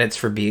tax credits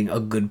for being a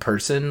good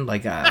person?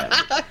 Like,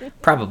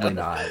 probably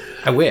not.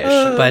 I wish.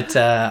 But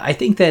I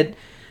think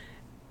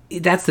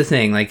that's the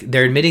thing. Like,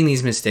 they're admitting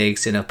these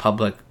mistakes in a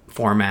public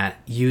format,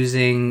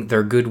 using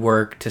their good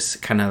work to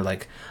kind of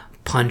like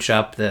punch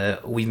up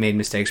we made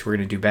mistakes, we're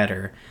going to do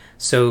better.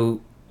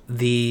 So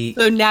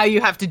now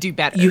you have to do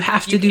better. You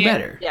have to do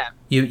better. Yeah.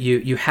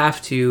 You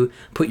have to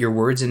put your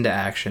words into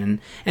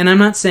action. And I'm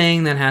not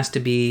saying that has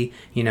to be,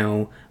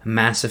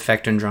 Mass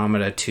Effect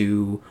Andromeda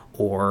 2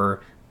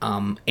 or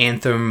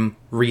Anthem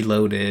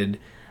Reloaded.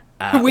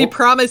 We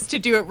promise to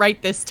do it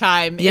right this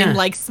time in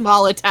like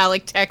small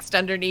italic text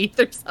underneath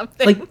or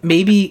something. Like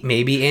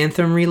maybe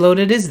Anthem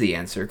Reloaded is the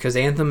answer, because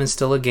Anthem is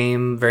still a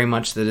game very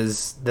much that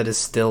is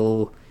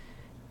still,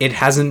 it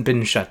hasn't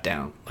been shut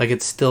down. Like,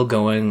 it's still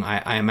going.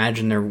 I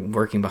imagine they're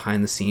working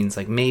behind the scenes.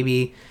 Like,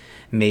 maybe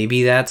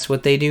that's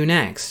what they do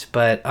next.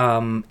 But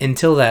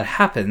until that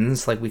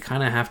happens, like, we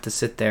kind of have to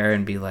sit there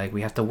and be like,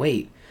 we have to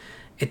wait.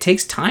 It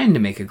takes time to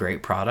make a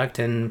great product,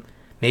 and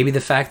maybe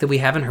the fact that we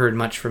haven't heard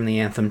much from the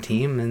Anthem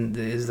team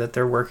is that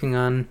they're working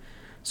on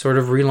sort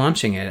of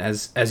relaunching it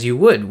as you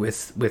would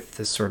with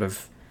this sort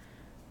of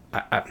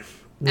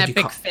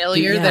epic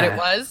failure that it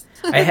was.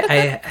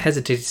 I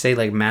hesitate to say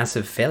like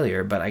massive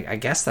failure, but I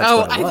guess that's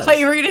what it was. I thought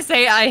you were going to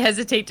say I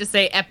hesitate to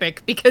say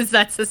epic, because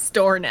that's a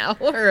store now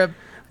or a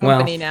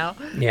company now.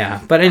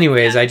 Yeah, but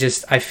anyways,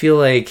 I feel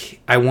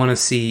like I want to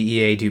see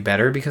EA do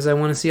better, because I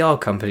want to see all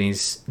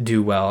companies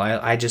do well.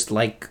 I just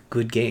like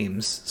good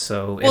games.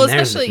 So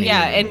especially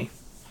and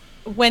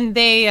when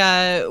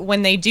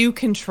they do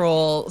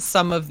control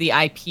some of the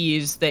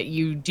IPs that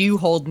you do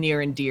hold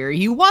near and dear,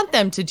 you want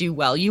them to do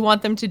well. You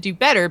want them to do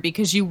better,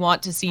 because you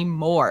want to see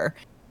more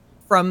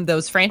from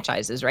those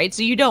franchises, right?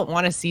 So you don't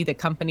want to see the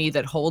company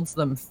that holds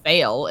them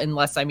fail,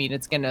 unless, I mean,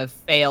 it's going to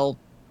fail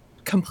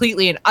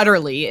completely and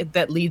utterly,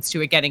 that leads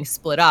to it getting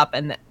split up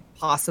and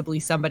possibly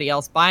somebody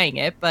else buying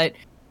it. But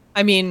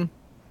I mean,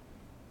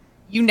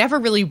 you never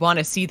really want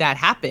to see that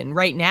happen.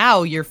 Right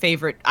now, your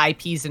favorite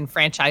IPs and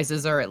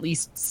franchises are at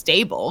least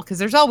stable, because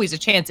there's always a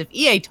chance if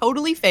EA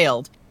totally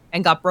failed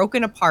and got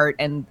broken apart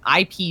and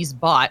IPs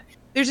bought,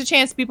 there's a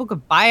chance people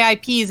could buy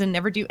IPs and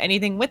never do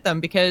anything with them,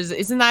 because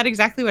isn't that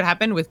exactly what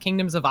happened with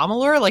Kingdoms of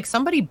Amalur? Like,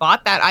 somebody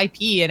bought that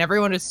IP and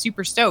everyone was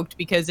super stoked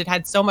because it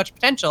had so much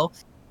potential.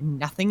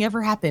 Nothing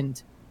ever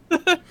happened.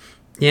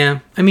 Yeah,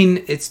 I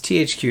mean, it's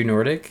THQ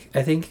Nordic,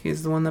 I think,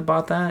 is the one that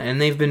bought that,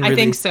 and they've been really, I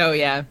think so,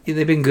 yeah.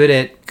 They've been good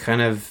at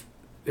kind of,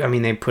 I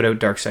mean, they put out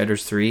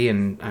Darksiders 3,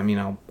 and I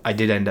mean, I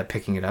did end up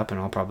picking it up, and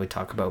I'll probably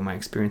talk about my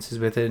experiences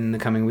with it in the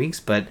coming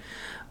weeks, but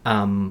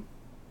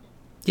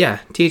yeah,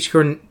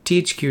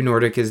 THQ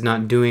Nordic is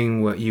not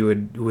doing what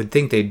you would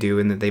think they'd do,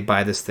 in that they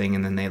buy this thing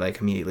and then they like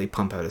immediately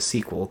pump out a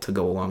sequel to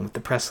go along with the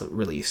press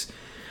release.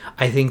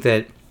 I think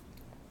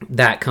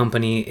that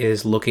company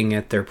is looking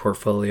at their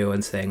portfolio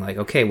and saying like,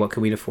 okay, what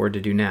can we afford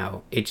to do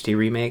now? HD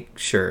remake?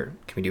 Sure.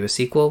 Can we do a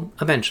sequel?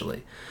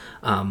 Eventually.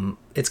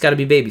 It's got to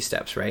be baby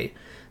steps, right?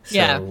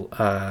 So,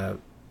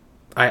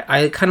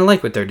 I kind of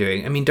like what they're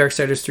doing. I mean,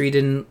 Darksiders 3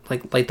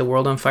 didn't light the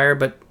world on fire,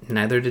 but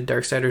neither did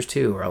Darksiders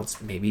 2, or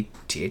else maybe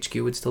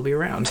THQ would still be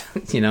around,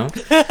 you know?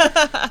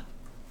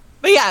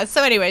 But yeah,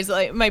 so anyways,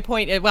 like my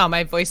point is, well,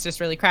 my voice just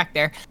really cracked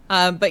there.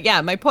 But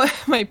yeah, my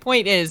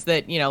point is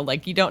that, you know,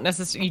 like you don't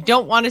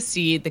want to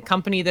see the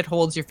company that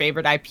holds your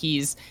favorite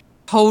IPs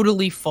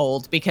totally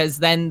fold, because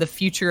then the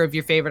future of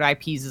your favorite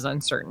IPs is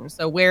uncertain.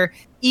 So where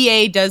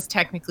EA does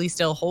technically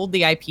still hold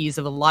the IPs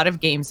of a lot of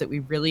games that we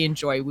really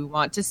enjoy, we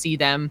want to see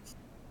them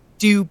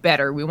do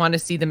better. We want to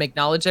see them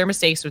acknowledge their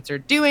mistakes, which they're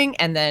doing,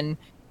 and then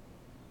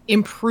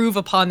improve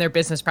upon their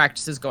business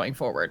practices going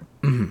forward.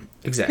 Mm-hmm.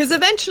 Exactly. Because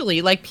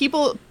eventually, like,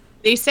 people,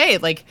 they say,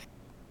 like,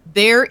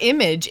 their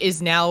image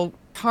is now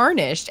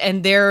tarnished,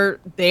 and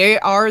they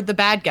are the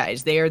bad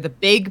guys. They are the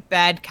big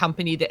bad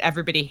company that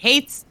everybody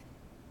hates,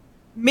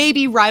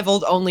 maybe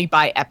rivaled only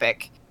by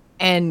Epic.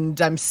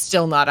 And I'm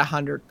still not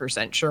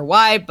 100% sure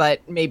why,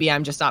 but maybe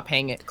I'm just not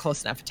paying it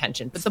close enough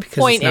attention. But the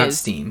point is,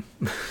 Steam.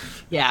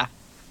 Yeah.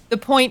 The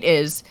point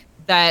is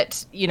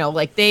that, you know,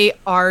 like, they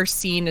are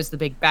seen as the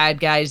big bad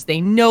guys. They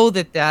know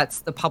that that's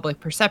the public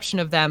perception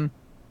of them.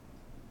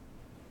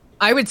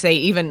 I would say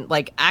even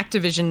like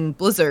Activision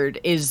Blizzard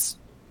is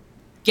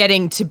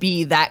getting to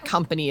be that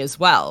company as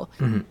well.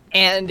 Mm-hmm.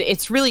 And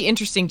it's really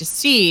interesting to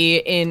see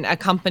in a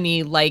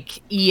company like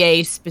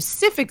EA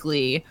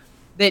specifically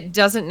that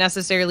doesn't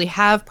necessarily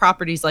have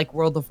properties like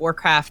World of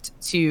Warcraft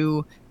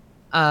to,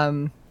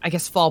 I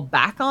guess, fall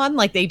back on.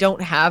 Like, they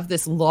don't have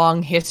this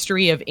long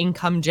history of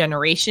income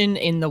generation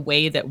in the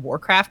way that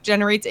Warcraft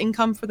generates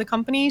income for the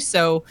company.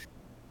 So,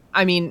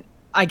 I mean,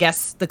 I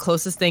guess the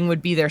closest thing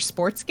would be their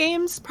sports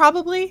games,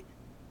 probably,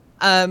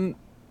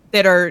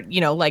 that are,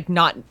 you know, like,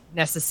 not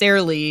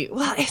necessarily,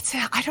 well, it's,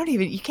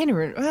 you can't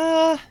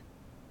even,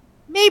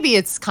 maybe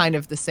it's kind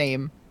of the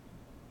same.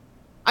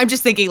 I'm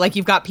just thinking, like,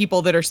 you've got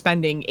people that are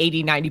spending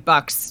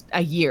 $80-90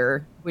 a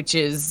year, which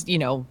is, you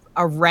know,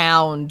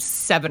 around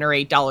 $7 or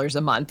 $8 a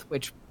month,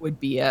 which would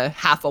be a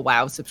half a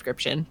WoW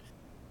subscription,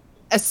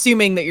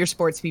 assuming that your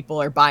sports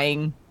people are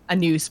buying a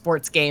new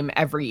sports game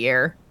every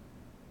year.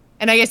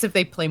 And I guess if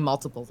they play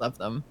multiples of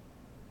them.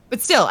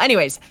 But still,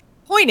 anyways,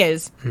 point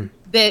is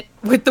that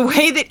with the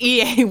way that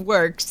EA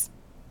works,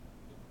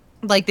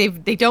 like,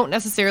 they don't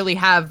necessarily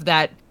have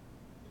that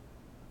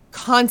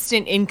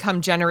constant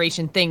income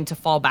generation thing to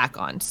fall back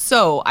on.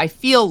 So I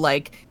feel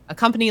like a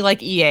company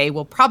like EA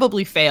will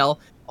probably fail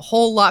a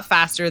whole lot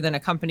faster than a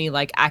company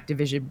like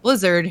Activision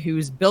Blizzard,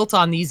 who's built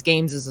on these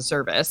games as a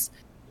service.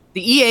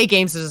 The EA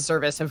games as a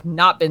service have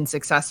not been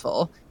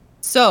successful.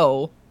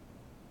 So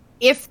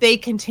if they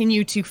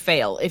continue to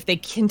fail, if they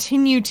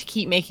continue to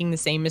keep making the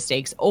same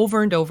mistakes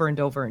over and over and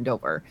over and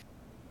over,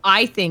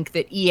 I think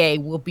that EA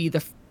will be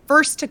the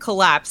first to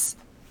collapse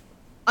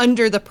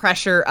under the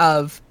pressure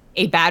of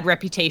a bad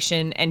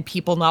reputation and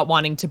people not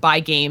wanting to buy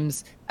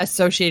games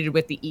associated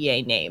with the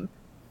EA name.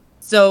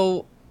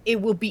 So it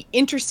will be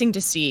interesting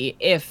to see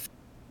if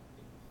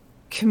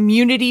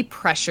community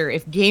pressure,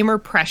 if gamer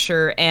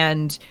pressure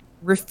and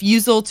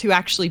refusal to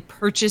actually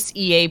purchase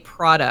EA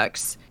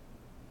products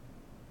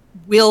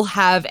will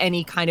have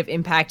any kind of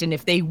impact, and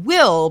if they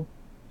will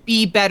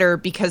be better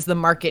because the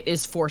market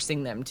is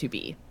forcing them to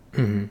be.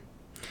 Mm-hmm.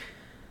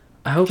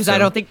 I hope so. Because I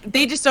don't think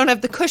they just don't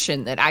have the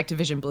cushion that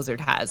Activision Blizzard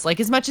has.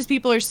 Like, as much as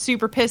people are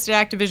super pissed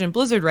at Activision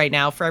Blizzard right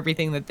now for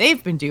everything that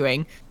they've been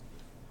doing,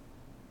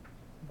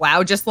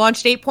 WoW just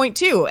launched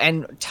 8.2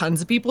 and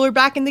tons of people are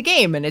back in the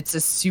game, and it's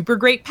a super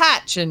great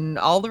patch and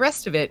all the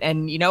rest of it.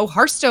 And, you know,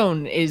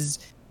 Hearthstone is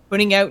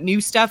putting out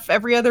new stuff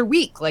every other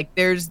week. Like,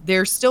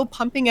 they're still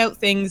pumping out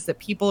things that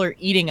people are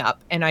eating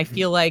up. And I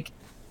feel like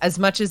as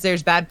much as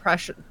there's bad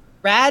press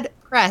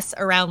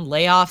around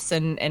layoffs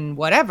and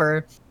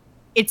whatever,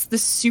 it's the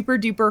super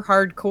duper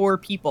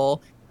hardcore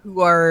people who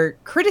are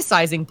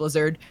criticizing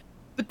Blizzard,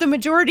 but the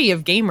majority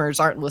of gamers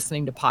aren't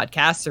listening to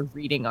podcasts or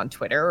reading on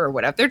Twitter or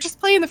whatever. They're just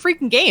playing the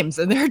freaking games,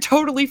 and they're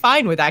totally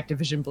fine with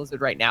Activision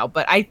Blizzard right now.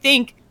 But I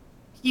think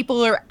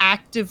people are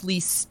actively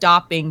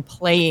stopping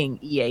playing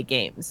EA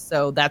games.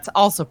 So that's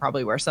also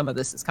probably where some of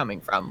this is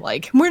coming from.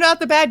 Like, we're not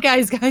the bad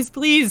guys,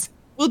 please.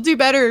 We'll do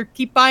better.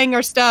 Keep buying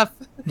our stuff.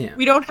 Yeah.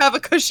 We don't have a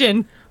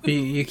cushion.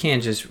 You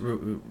can't just,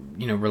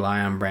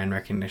 rely on brand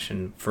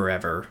recognition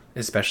forever,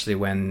 especially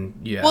when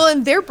Well,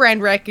 and their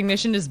brand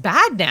recognition is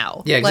bad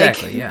now. Yeah,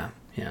 exactly. Like,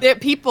 yeah.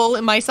 That people,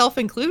 and myself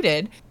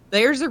included,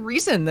 there's a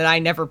reason that I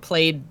never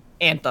played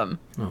Anthem.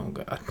 Oh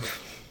God.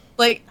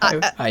 Like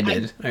I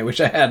did. I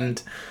wish I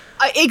hadn't.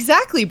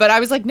 Exactly, but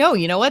I was like, no,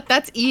 you know what?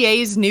 That's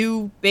EA's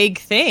new big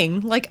thing.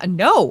 Like,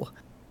 no,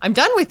 I'm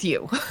done with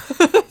you.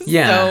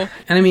 Yeah, so,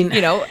 and I mean,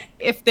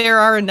 if there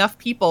are enough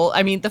people,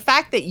 I mean, the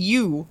fact that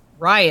you,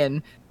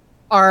 Ryan,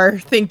 are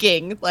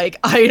thinking like,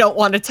 I don't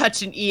want to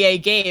touch an EA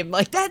game.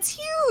 Like, that's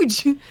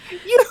huge.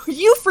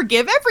 You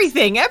forgive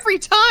everything every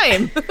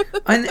time.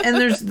 and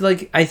there's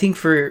like, I think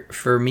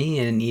for me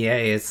and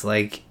EA, it's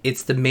like,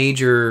 it's the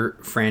major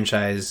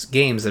franchise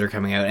games that are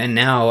coming out, and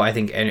now I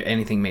think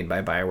anything made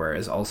by BioWare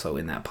is also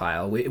in that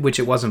pile, which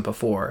it wasn't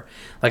before.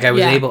 Like,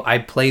 I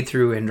played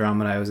through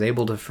Andromeda, I was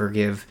able to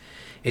forgive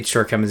its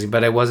shortcomings,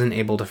 but I wasn't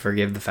able to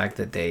forgive the fact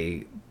that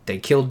they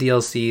killed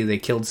DLC, they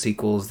killed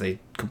sequels, they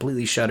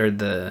completely shuttered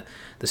the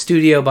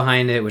studio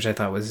behind it, which I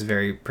thought was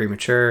very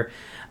premature.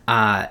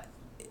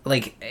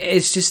 Like,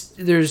 it's just,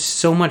 there's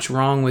so much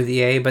wrong with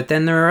EA, but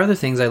then there are other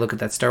things. I look at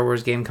that Star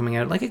Wars game coming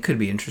out, like, it could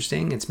be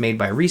interesting. It's made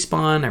by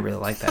Respawn. I really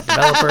like that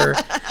developer.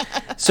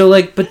 So,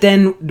 like, but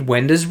then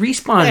when does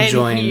Respawn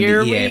join the EA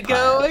Here we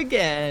pile? go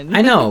again.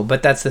 I know,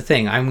 but that's the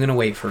thing. I'm going to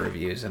wait for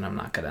reviews, and I'm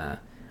not going to,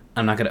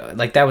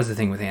 like, that was the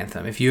thing with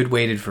Anthem. If you had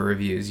waited for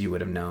reviews, you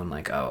would have known,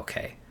 like, oh,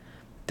 okay,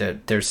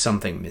 there's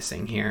something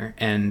missing here.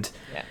 And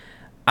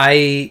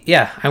I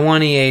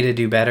want EA to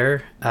do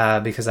better,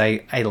 because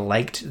I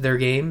liked their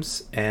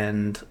games,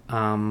 and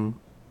I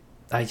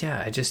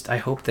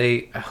hope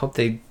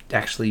they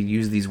actually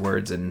use these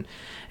words and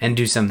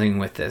do something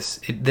with this.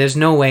 There's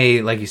no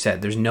way, like you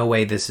said, there's no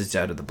way this is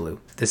out of the blue.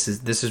 This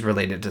is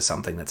related to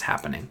something that's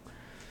happening.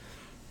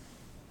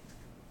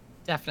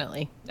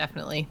 Definitely.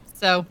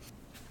 So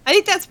I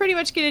think that's pretty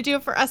much going to do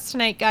it for us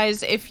tonight,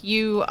 guys. If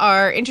you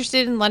are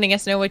interested in letting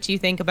us know what you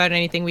think about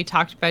anything we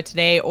talked about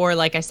today, or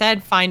like I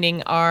said,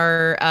 finding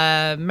our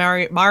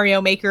Mario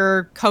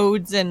Maker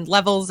codes and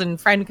levels and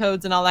friend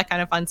codes and all that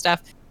kind of fun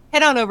stuff,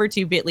 head on over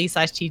to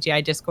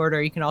bit.ly/TGI Discord,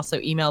 or you can also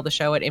email the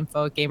show at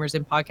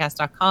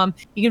info@gamersinpodcast.com.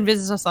 You can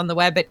visit us on the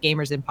web at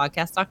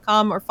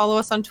gamersinpodcast.com, or follow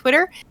us on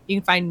Twitter. You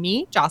can find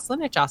me,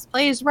 Jocelyn, at Joss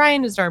Plays,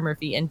 Ryan is Dar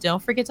Murphy, and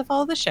don't forget to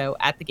follow the show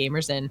at The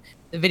Gamers In.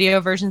 The video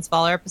versions of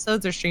all our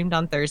episodes are streamed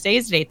on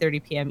Thursdays at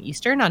 8:30 p.m.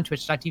 Eastern on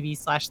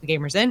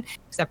twitch.tv/TheGamersIn,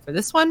 except for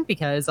this one,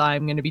 because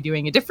I'm going to be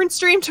doing a different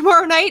stream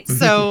tomorrow night.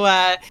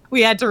 So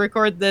we had to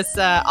record this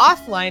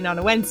offline on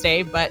a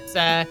Wednesday. But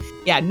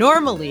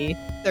normally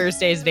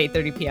Thursdays at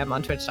 8:30 p.m.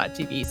 on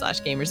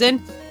twitch.tv/GamersIn.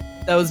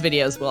 Those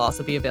videos will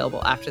also be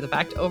available after the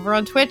fact over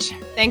on Twitch.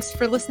 Thanks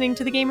for listening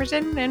to The Gamers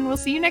In, and we'll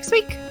see you next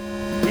week.